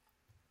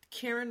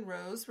 Karen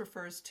Rose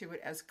refers to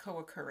it as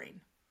co-occurring.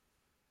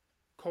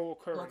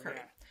 Co-occurring.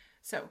 Yeah.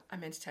 So I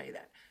meant to tell you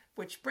that.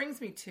 Which brings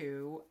me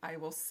to, I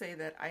will say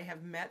that I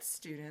have met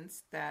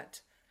students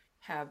that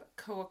have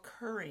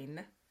co-occurring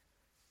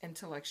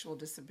intellectual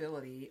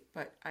disability,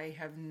 but I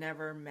have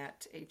never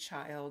met a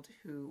child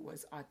who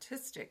was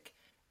autistic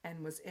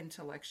and was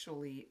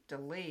intellectually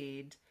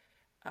delayed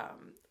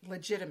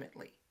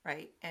legitimately,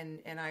 right?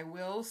 And I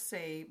will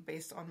say,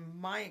 based on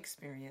my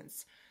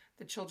experience,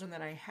 the children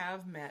that I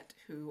have met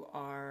who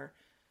are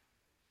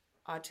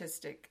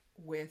autistic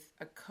with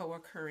a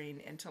co-occurring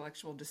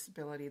intellectual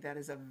disability that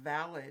is a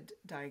valid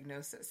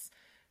diagnosis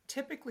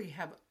typically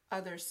have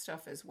other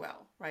stuff as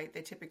well, right?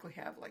 They typically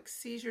have like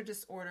seizure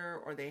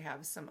disorder, or they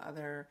have some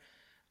other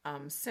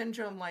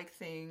syndrome-like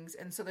things.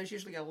 And so there's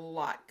usually a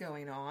lot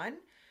going on.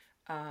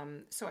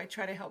 So I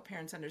try to help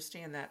parents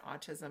understand that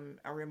autism,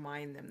 or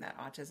remind them that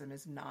autism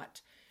is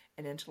not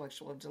an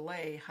intellectual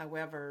delay.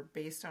 However,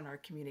 based on our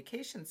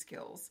communication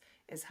skills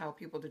is how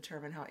people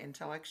determine how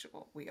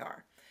intellectual we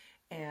are.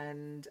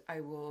 And I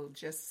will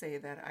just say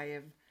that I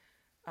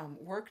have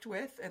worked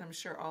with, and I'm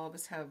sure all of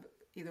us have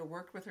either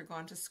worked with or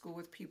gone to school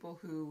with people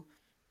who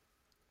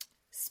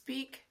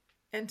speak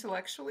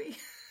intellectually,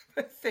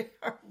 but they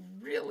are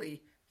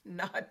really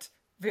not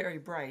very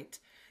bright.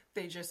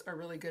 They just are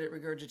really good at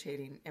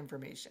regurgitating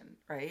information,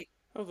 right?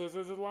 No, there's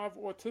a lot of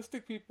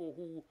autistic people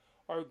who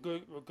are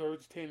good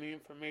regurgitating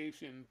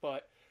information,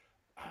 but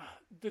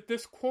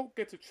this quote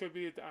gets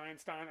attributed to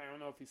Einstein. I don't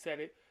know if he said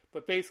it,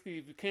 but basically,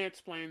 if you can't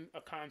explain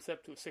a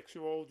concept to a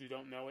 6-year-old, you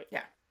don't know it.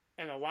 Yeah.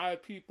 And a lot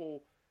of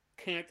people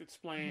can't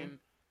explain.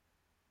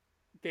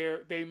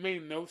 Mm-hmm. They may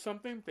know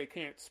something, they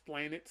can't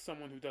explain it to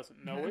someone who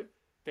doesn't know it.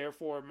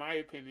 Therefore, in my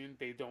opinion,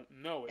 they don't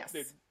know it.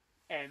 Yes.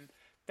 And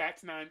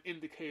that's not an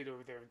indicator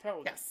of their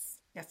intelligence.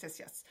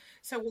 Yes.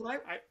 So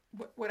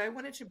what I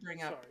wanted to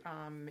bring up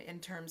in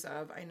terms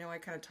of, I know I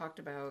kind of talked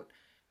about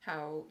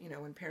how,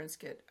 when parents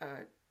get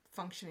a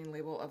functioning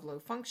label of low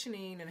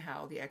functioning and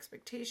how the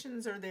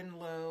expectations are then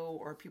low,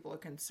 or people are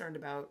concerned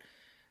about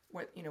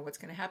what's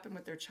going to happen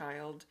with their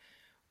child.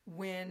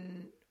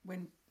 When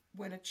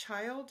a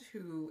child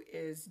who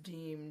is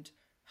deemed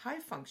high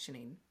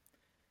functioning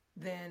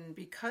then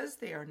because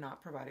they are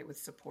not provided with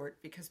support,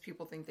 because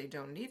people think they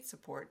don't need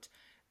support,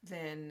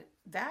 then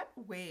that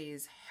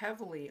weighs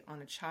heavily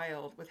on a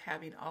child with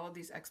having all of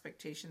these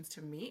expectations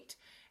to meet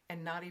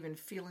and not even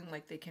feeling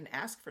like they can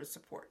ask for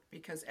support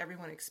because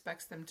everyone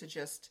expects them to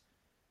just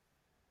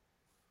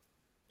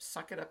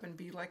suck it up and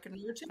be like a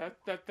neurotypical.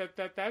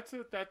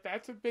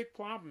 That's a big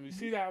problem. You Mm-hmm.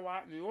 see that a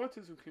lot in the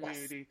autism Yes.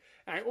 community,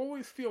 and I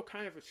always feel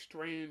kind of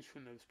estranged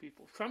from those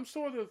people. So I'm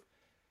sort of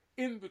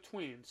in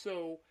between.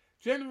 So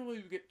generally,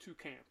 you get two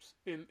camps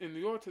in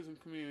the autism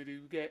community.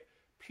 You get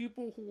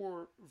people who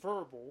are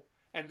verbal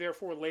and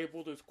therefore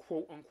labeled as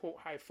quote unquote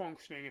high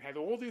functioning and had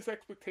all these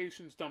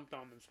expectations dumped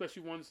on them,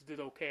 especially ones that did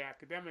okay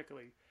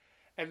academically,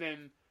 and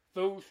then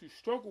those who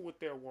struggle with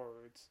their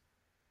words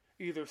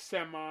either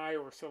semi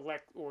or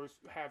select or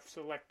have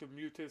selective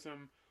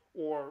mutism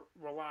or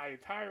rely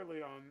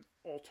entirely on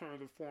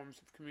alternative forms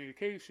of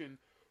communication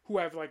who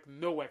have like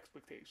no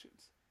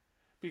expectations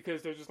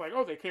because they're just like,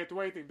 oh, they can't do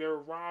anything. They're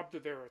robbed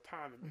of their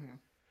autonomy. Mm-hmm.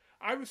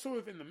 I was sort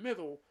of in the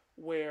middle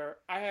where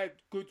I had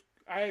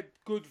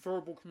good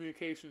verbal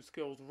communication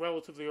skills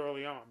relatively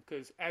early on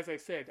because, as I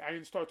said, I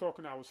didn't start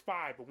talking when I was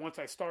 5, but once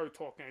I started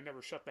talking, I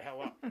never shut the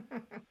hell up.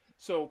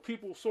 So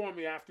people saw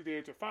me after the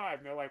age of 5,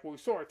 and they're like, well,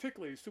 he's so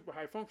articulate, he's super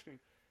high functioning.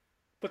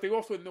 But they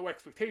also had no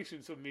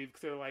expectations of me because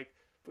they're like,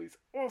 but he's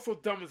also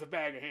dumb as a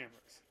bag of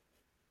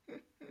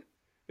hammers.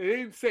 They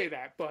didn't say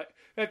that, but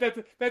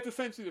that's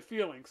essentially the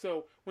feeling.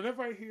 So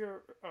whenever I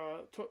hear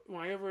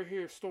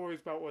stories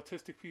about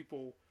autistic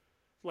people,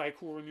 like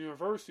who are in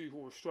university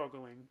who are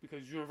struggling,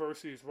 because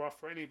university is rough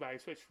for anybody,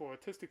 especially for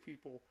autistic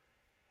people,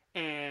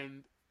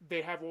 and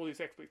they have all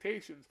these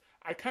expectations,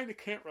 I kind of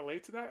can't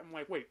relate to that. I'm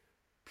like, wait,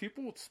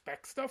 people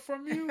expect stuff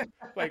from you?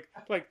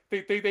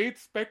 They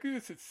expect you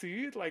to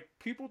succeed? Like,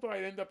 people thought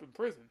I'd end up in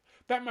prison.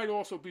 That might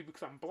also be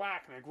because I'm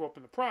black and I grew up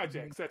in the Mm-hmm.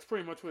 projects. That's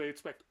pretty much where they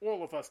expect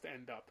all of us to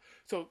end up.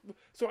 So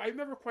I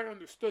never quite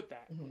understood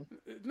that.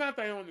 Mm-hmm. Not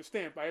that I don't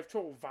understand, but I have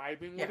trouble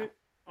vibing with Yeah. it.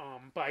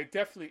 But I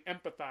definitely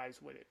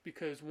empathize with it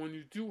because when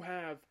you do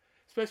have,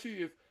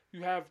 especially if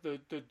you have the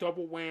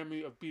double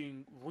whammy of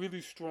being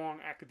really strong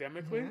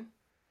academically, Mm-hmm.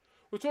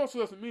 which also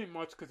doesn't mean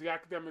much because the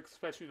academics,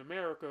 especially in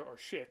America, are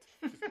shit.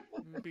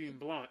 Just being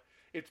blunt.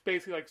 It's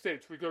basically, like I said,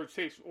 it's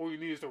regurgitation. All you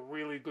need is a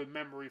really good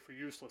memory for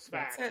useless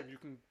That's facts, it. and you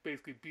can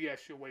basically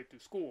BS your way through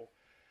school.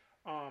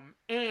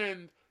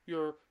 And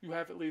you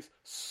have at least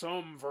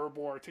some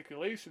verbal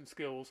articulation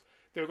skills.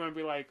 They're going to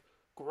be like,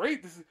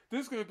 great, this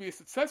is going to be a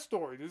success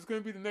story. This is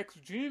going to be the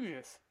next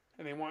genius.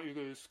 And they want you to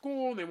go to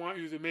school, and they want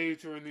you to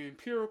major in the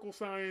empirical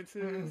Mm-hmm.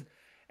 sciences,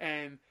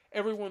 and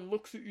everyone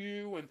looks at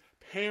you, and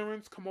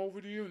parents come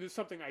over to you, and this is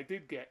something I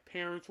did get.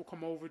 Parents will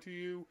come over to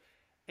you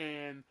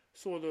and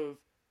sort of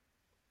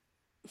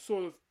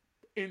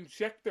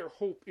inject their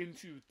hope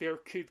into their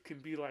kid can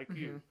be like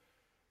you. Mm-hmm.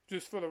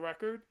 Just for the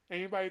record,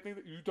 anybody think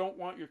that you don't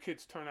want your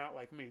kids to turn out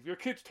like me? If your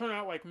kids turn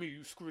out like me,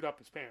 you screwed up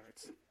as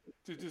parents.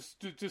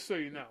 Just so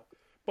you know.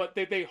 But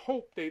they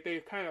hope, they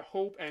kind of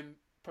hope, and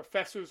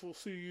professors will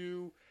see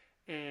you,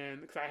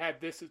 and because I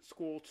had this at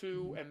school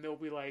too, and they'll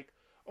be like,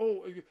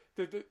 oh,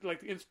 like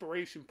the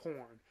inspiration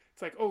porn.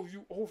 It's like, oh,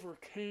 you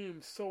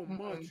overcame so Mm-hmm.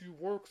 much. You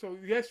work so.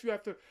 Yes, you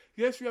have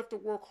to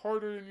work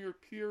harder than your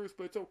peers,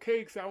 but it's okay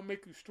because I'll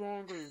make you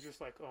stronger. And you're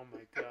just like, oh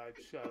my god,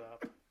 shut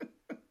up.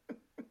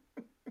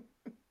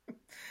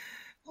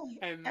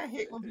 And I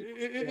hate when people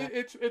say that.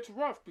 it's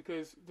rough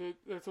because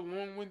it's a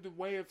long-winded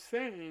way of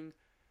saying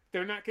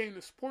they're not getting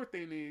the support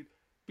they need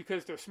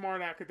because they're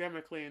smart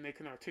academically and they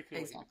can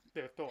articulate Exactly.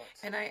 their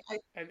thoughts. And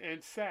And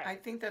it's sad. I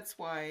think that's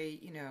why,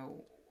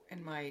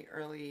 in my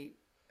earlier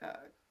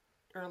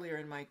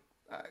in my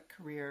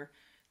career,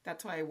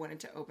 that's why I wanted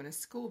to open a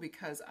school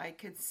because I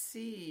could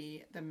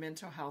see the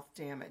mental health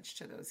damage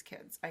to those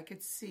kids. I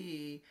could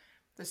see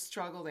the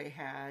struggle they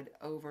had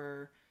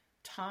over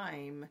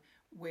time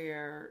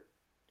where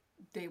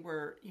they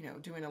were,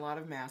 doing a lot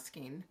of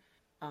masking,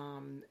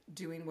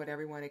 doing what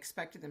everyone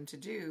expected them to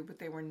do, but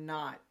they were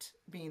not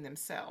being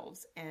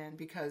themselves. And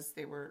because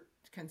they were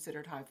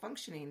considered high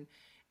functioning,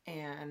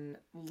 and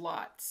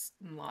lots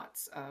and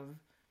lots of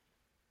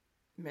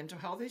mental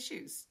health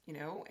issues,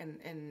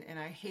 and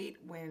I hate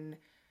when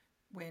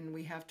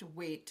we have to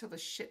wait till the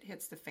shit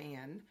hits the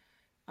fan,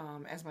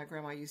 as my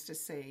grandma used to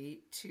say,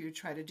 to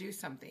try to do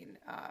something.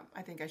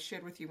 I think I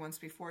shared with you once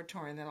before,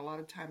 Torin, that a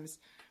lot of times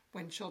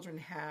when children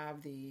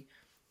have the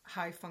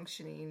high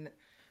functioning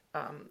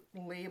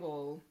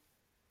label,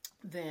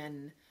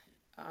 then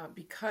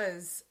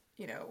because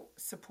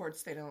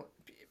supports,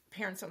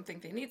 parents don't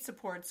think they need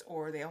supports,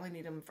 or they only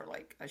need them for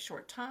like a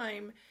short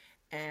time,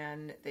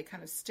 and they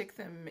kind of stick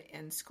them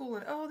in school,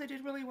 and oh, they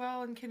did really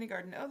well in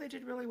kindergarten, oh, they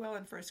did really well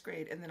in first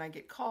grade, and then I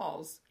get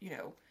calls,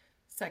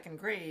 second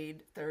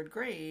grade, third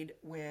grade,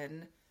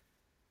 when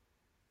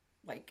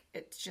like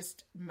it's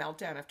just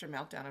meltdown after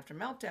meltdown after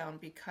meltdown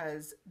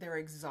because they're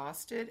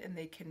exhausted and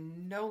they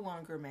can no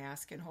longer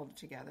mask and hold it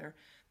together.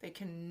 They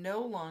can no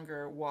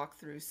longer walk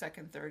through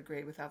second, third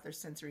grade without their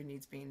sensory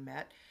needs being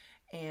met.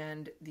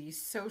 And the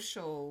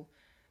social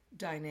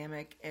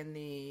dynamic and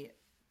the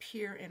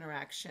peer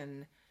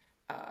interaction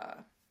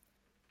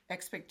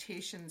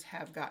expectations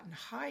have gotten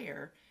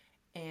higher,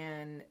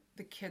 and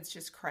the kids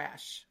just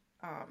crash.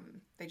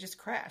 They just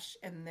crash,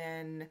 and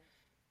then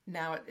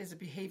now it is a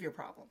behavior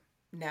problem.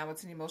 Now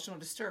it's an emotional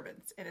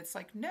disturbance. And it's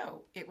like,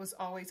 no, it was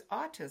always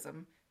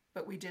autism,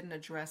 but we didn't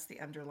address the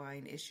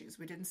underlying issues.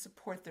 We didn't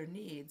support their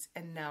needs,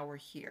 and now we're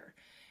here.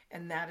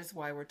 And that is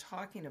why we're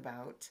talking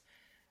about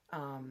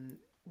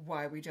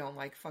why we don't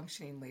like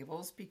functioning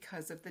labels,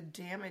 because of the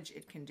damage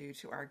it can do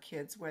to our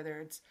kids, whether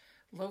it's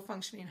low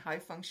functioning, high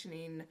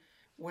functioning,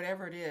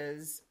 whatever it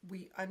is.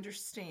 We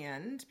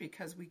understand,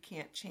 because we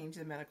can't change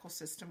the medical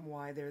system,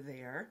 why they're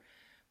there.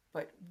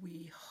 But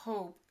we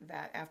hope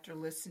that after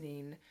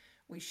listening,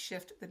 we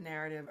shift the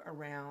narrative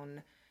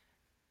around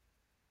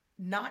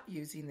not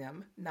using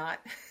them, not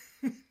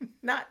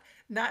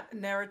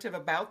narrative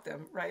about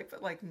them, right?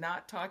 But like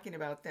not talking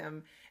about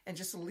them and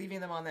just leaving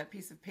them on that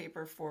piece of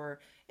paper for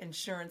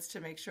insurance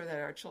to make sure that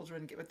our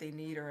children get what they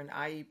need, or an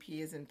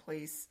IEP is in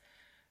place.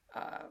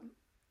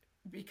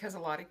 Because a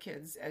lot of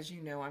kids, as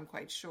you know, I'm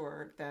quite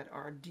sure, that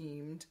are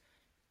deemed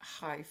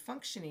high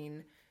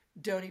functioning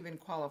don't even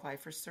qualify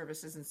for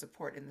services and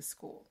support in the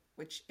school,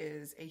 which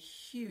is a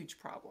huge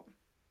problem.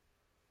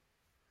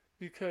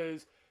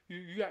 Because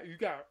you got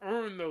to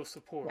earn those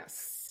supports.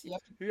 Yes.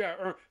 Yep. You got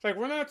to earn. Like,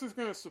 we're not just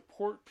going to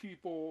support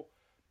people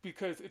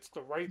because it's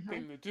the right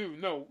thing to do.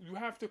 No, you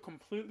have to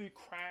completely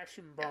crash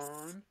and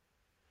burn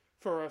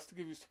for us to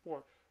give you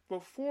support.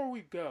 Before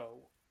we go,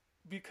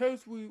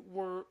 because we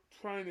were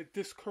trying to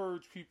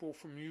discourage people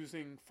from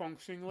using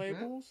functioning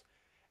labels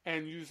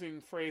and using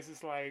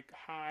phrases like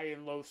high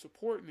and low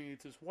support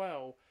needs as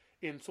well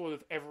in sort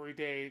of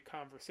everyday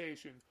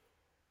conversation,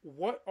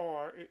 what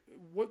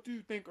do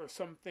you think are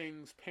some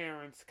things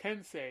parents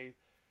can say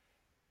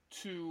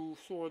to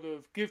sort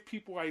of give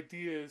people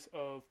ideas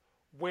of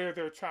where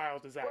their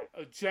child is at?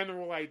 A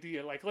general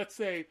idea, like, let's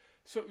say,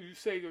 so you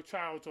say your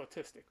child's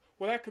autistic.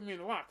 Well, that could mean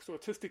a lot, because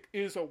autistic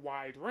is a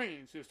wide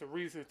range. There's a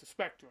reason it's a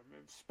spectrum.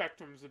 And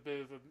spectrum's a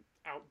bit of an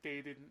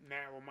outdated,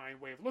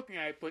 narrow-minded way of looking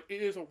at it, but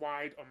it is a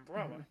wide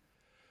umbrella.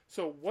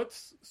 So what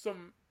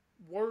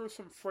are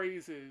some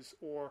phrases,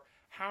 or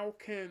how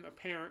can a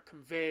parent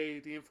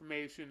convey the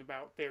information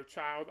about their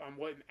child on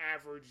what an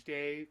average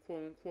day,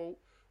 quote-unquote,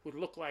 would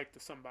look like to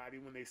somebody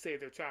when they say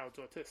their child's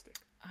autistic?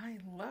 I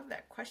love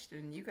that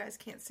question. You guys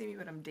can't see me,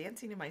 but I'm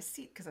dancing in my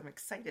seat because I'm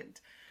excited.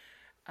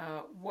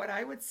 What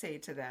I would say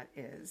to that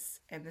is,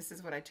 and this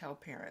is what I tell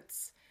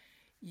parents,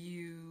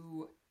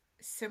 you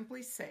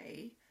simply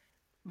say,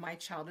 my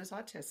child is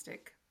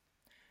autistic.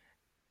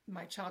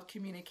 My child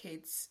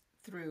communicates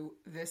through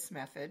this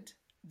method.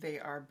 They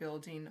are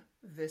building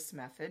this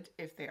method,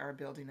 if they are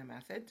building a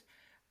method.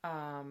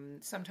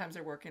 Sometimes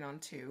they're working on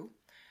two.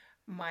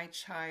 My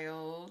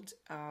child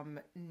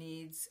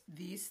needs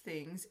these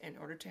things in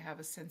order to have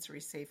a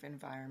sensory safe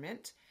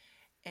environment.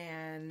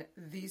 And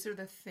these are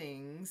the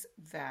things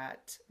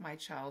that my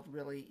child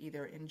really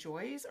either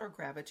enjoys or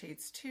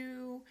gravitates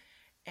to,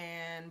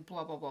 and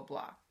blah, blah, blah,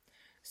 blah.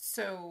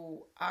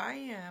 So I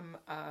am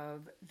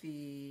of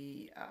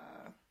the,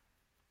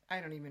 I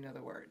don't even know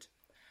the word.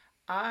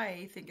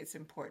 I think it's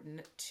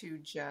important to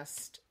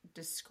just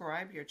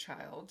describe your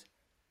child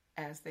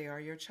as they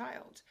are your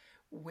child.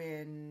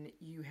 When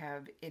you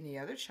have any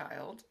other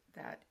child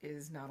that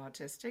is not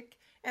autistic,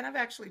 and I've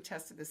actually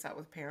tested this out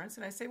with parents,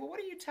 and I say, well, what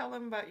do you tell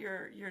them about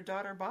your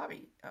daughter,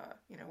 Bobby?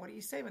 What do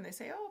you say when they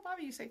say, oh,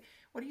 Bobby,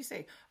 what do you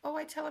say? Oh,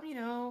 I tell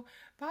them,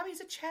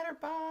 Bobby's a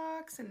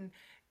chatterbox, and,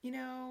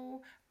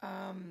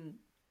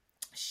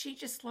 she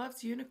just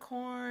loves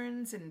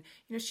unicorns, and,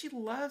 she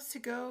loves to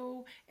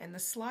go, and the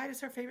slide is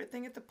her favorite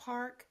thing at the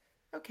park.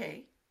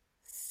 Okay,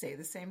 say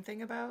the same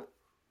thing about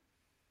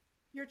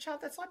your child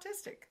that's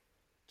autistic.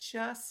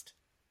 Just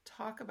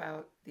talk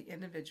about the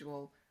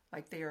individual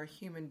like they are a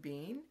human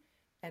being,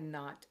 and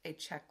not a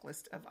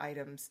checklist of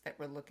items that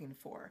we're looking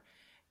for,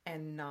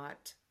 and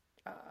not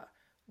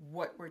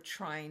what we're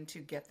trying to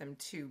get them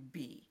to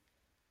be.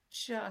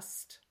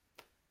 Just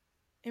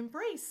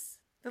embrace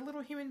the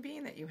little human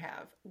being that you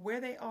have, where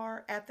they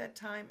are at that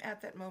time,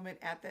 at that moment,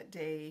 at that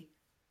day,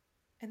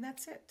 and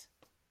that's it.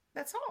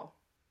 That's all.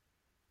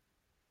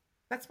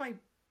 That's my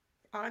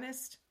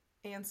honest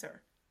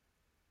answer.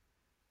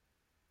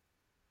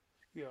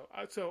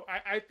 So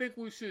I think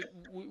we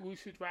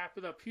should wrap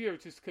it up here,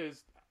 just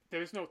because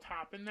there's no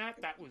topping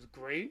that. That was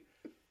great,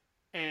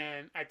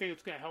 and I think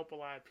it's going to help a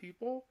lot of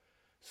people.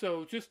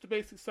 So just to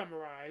basically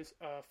summarize,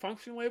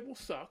 function labels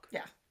suck.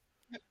 Yeah.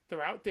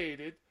 They're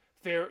outdated.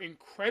 They're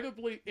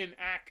incredibly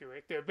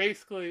inaccurate.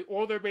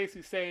 All they're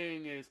basically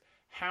saying is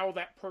how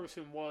that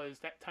person was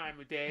that time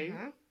of day,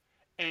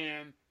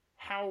 and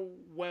how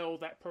well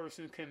that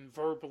person can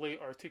verbally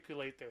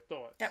articulate their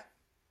thoughts. Yep.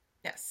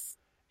 Yes.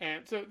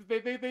 And so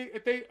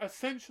they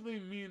essentially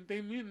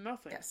mean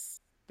nothing. Yes.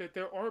 That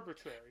they're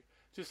arbitrary.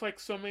 Just like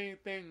so many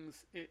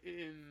things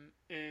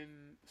in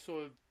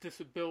sort of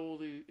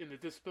disability, in the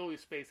disability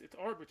space, it's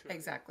arbitrary.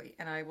 Exactly.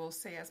 And I will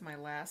say, as my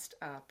last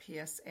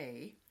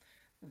PSA,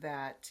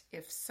 that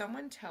if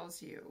someone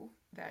tells you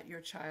that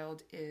your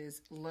child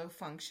is low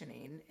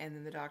functioning and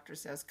then the doctor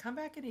says, come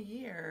back in a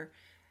year,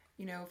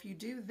 if you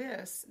do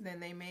this, then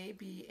they may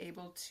be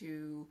able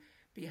to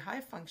be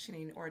high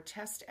functioning or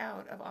test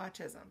out of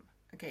autism.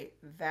 Okay,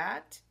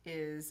 that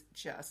is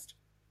just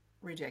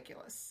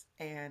ridiculous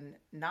and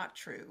not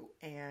true.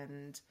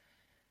 And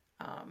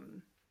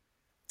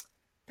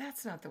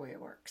that's not the way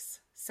it works.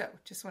 So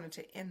just wanted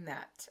to end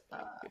that.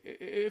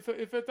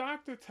 If a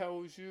doctor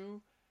tells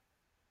you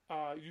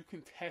you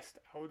can test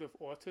out of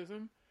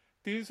autism,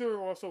 these are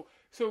also...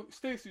 So,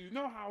 Stacey, you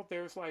know how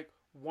there's like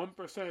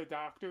 1% of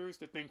doctors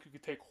that think you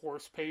could take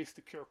horse paste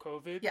to cure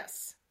COVID?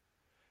 Yes.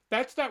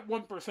 That's that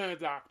 1% of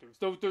doctors.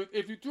 So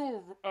if you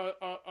do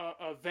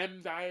a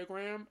Venn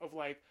diagram of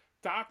like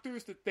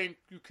doctors that think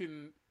you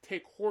can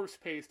take horse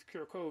paste to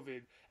cure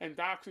COVID and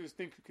doctors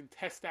think you can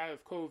test out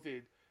of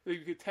COVID, that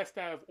you can test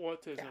out of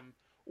autism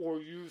or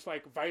use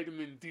like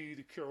vitamin D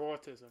to cure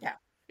autism. Yeah.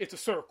 It's a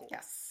circle.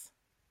 Yes.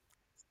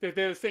 They're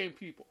the same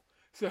people.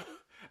 So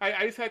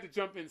I just had to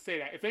jump in and say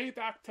that. If any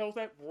doctor tells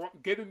that,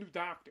 get a new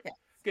doctor.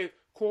 Yes.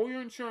 Call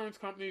your insurance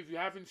company if you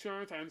have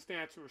insurance. I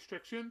understand it's a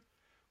restriction.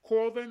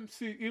 Call them,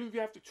 see, even if you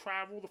have to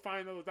travel to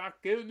find another doctor,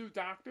 get a new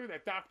doctor.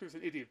 That doctor's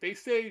an idiot. They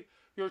say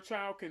your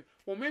child can,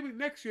 well, maybe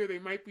next year they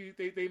might be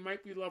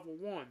level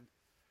 1.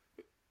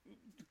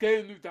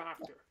 Get a new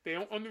doctor. They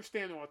don't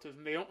understand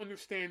autism. They don't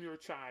understand your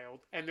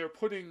child, and they're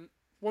putting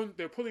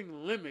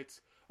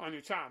limits on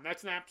your child. And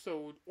that's an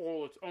episode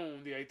all its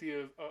own. The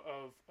idea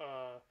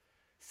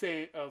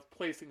of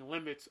placing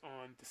limits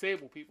on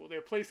disabled people.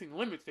 They're placing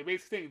limits. They're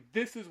basically saying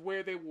this is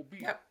where they will be.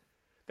 Yep.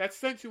 That's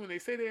essentially when they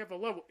say they have a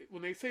level.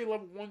 When they say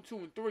level 1, 2,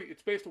 and 3,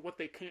 it's based on what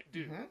they can't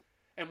do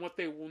and what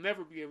they will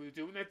never be able to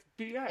do, and that's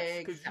BS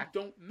because you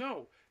don't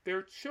know.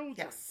 They're children.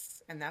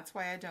 Yes, and that's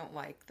why I don't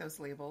like those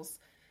labels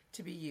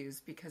to be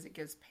used, because it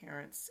gives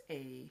parents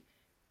an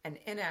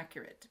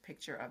inaccurate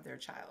picture of their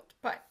child.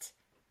 But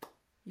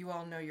you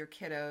all know your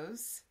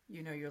kiddos,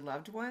 you know your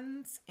loved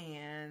ones,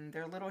 and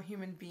they're little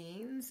human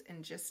beings,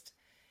 and just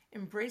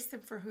embrace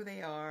them for who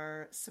they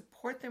are,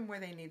 support them where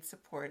they need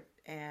support,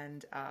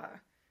 and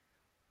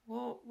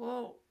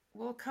we'll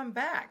come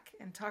back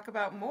and talk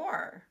about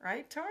more,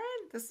 right,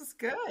 Torrin? This is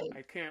good.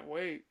 I can't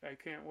wait.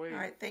 All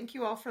right, thank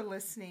you all for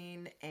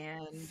listening,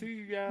 and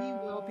see ya. we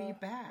will be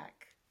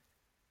back.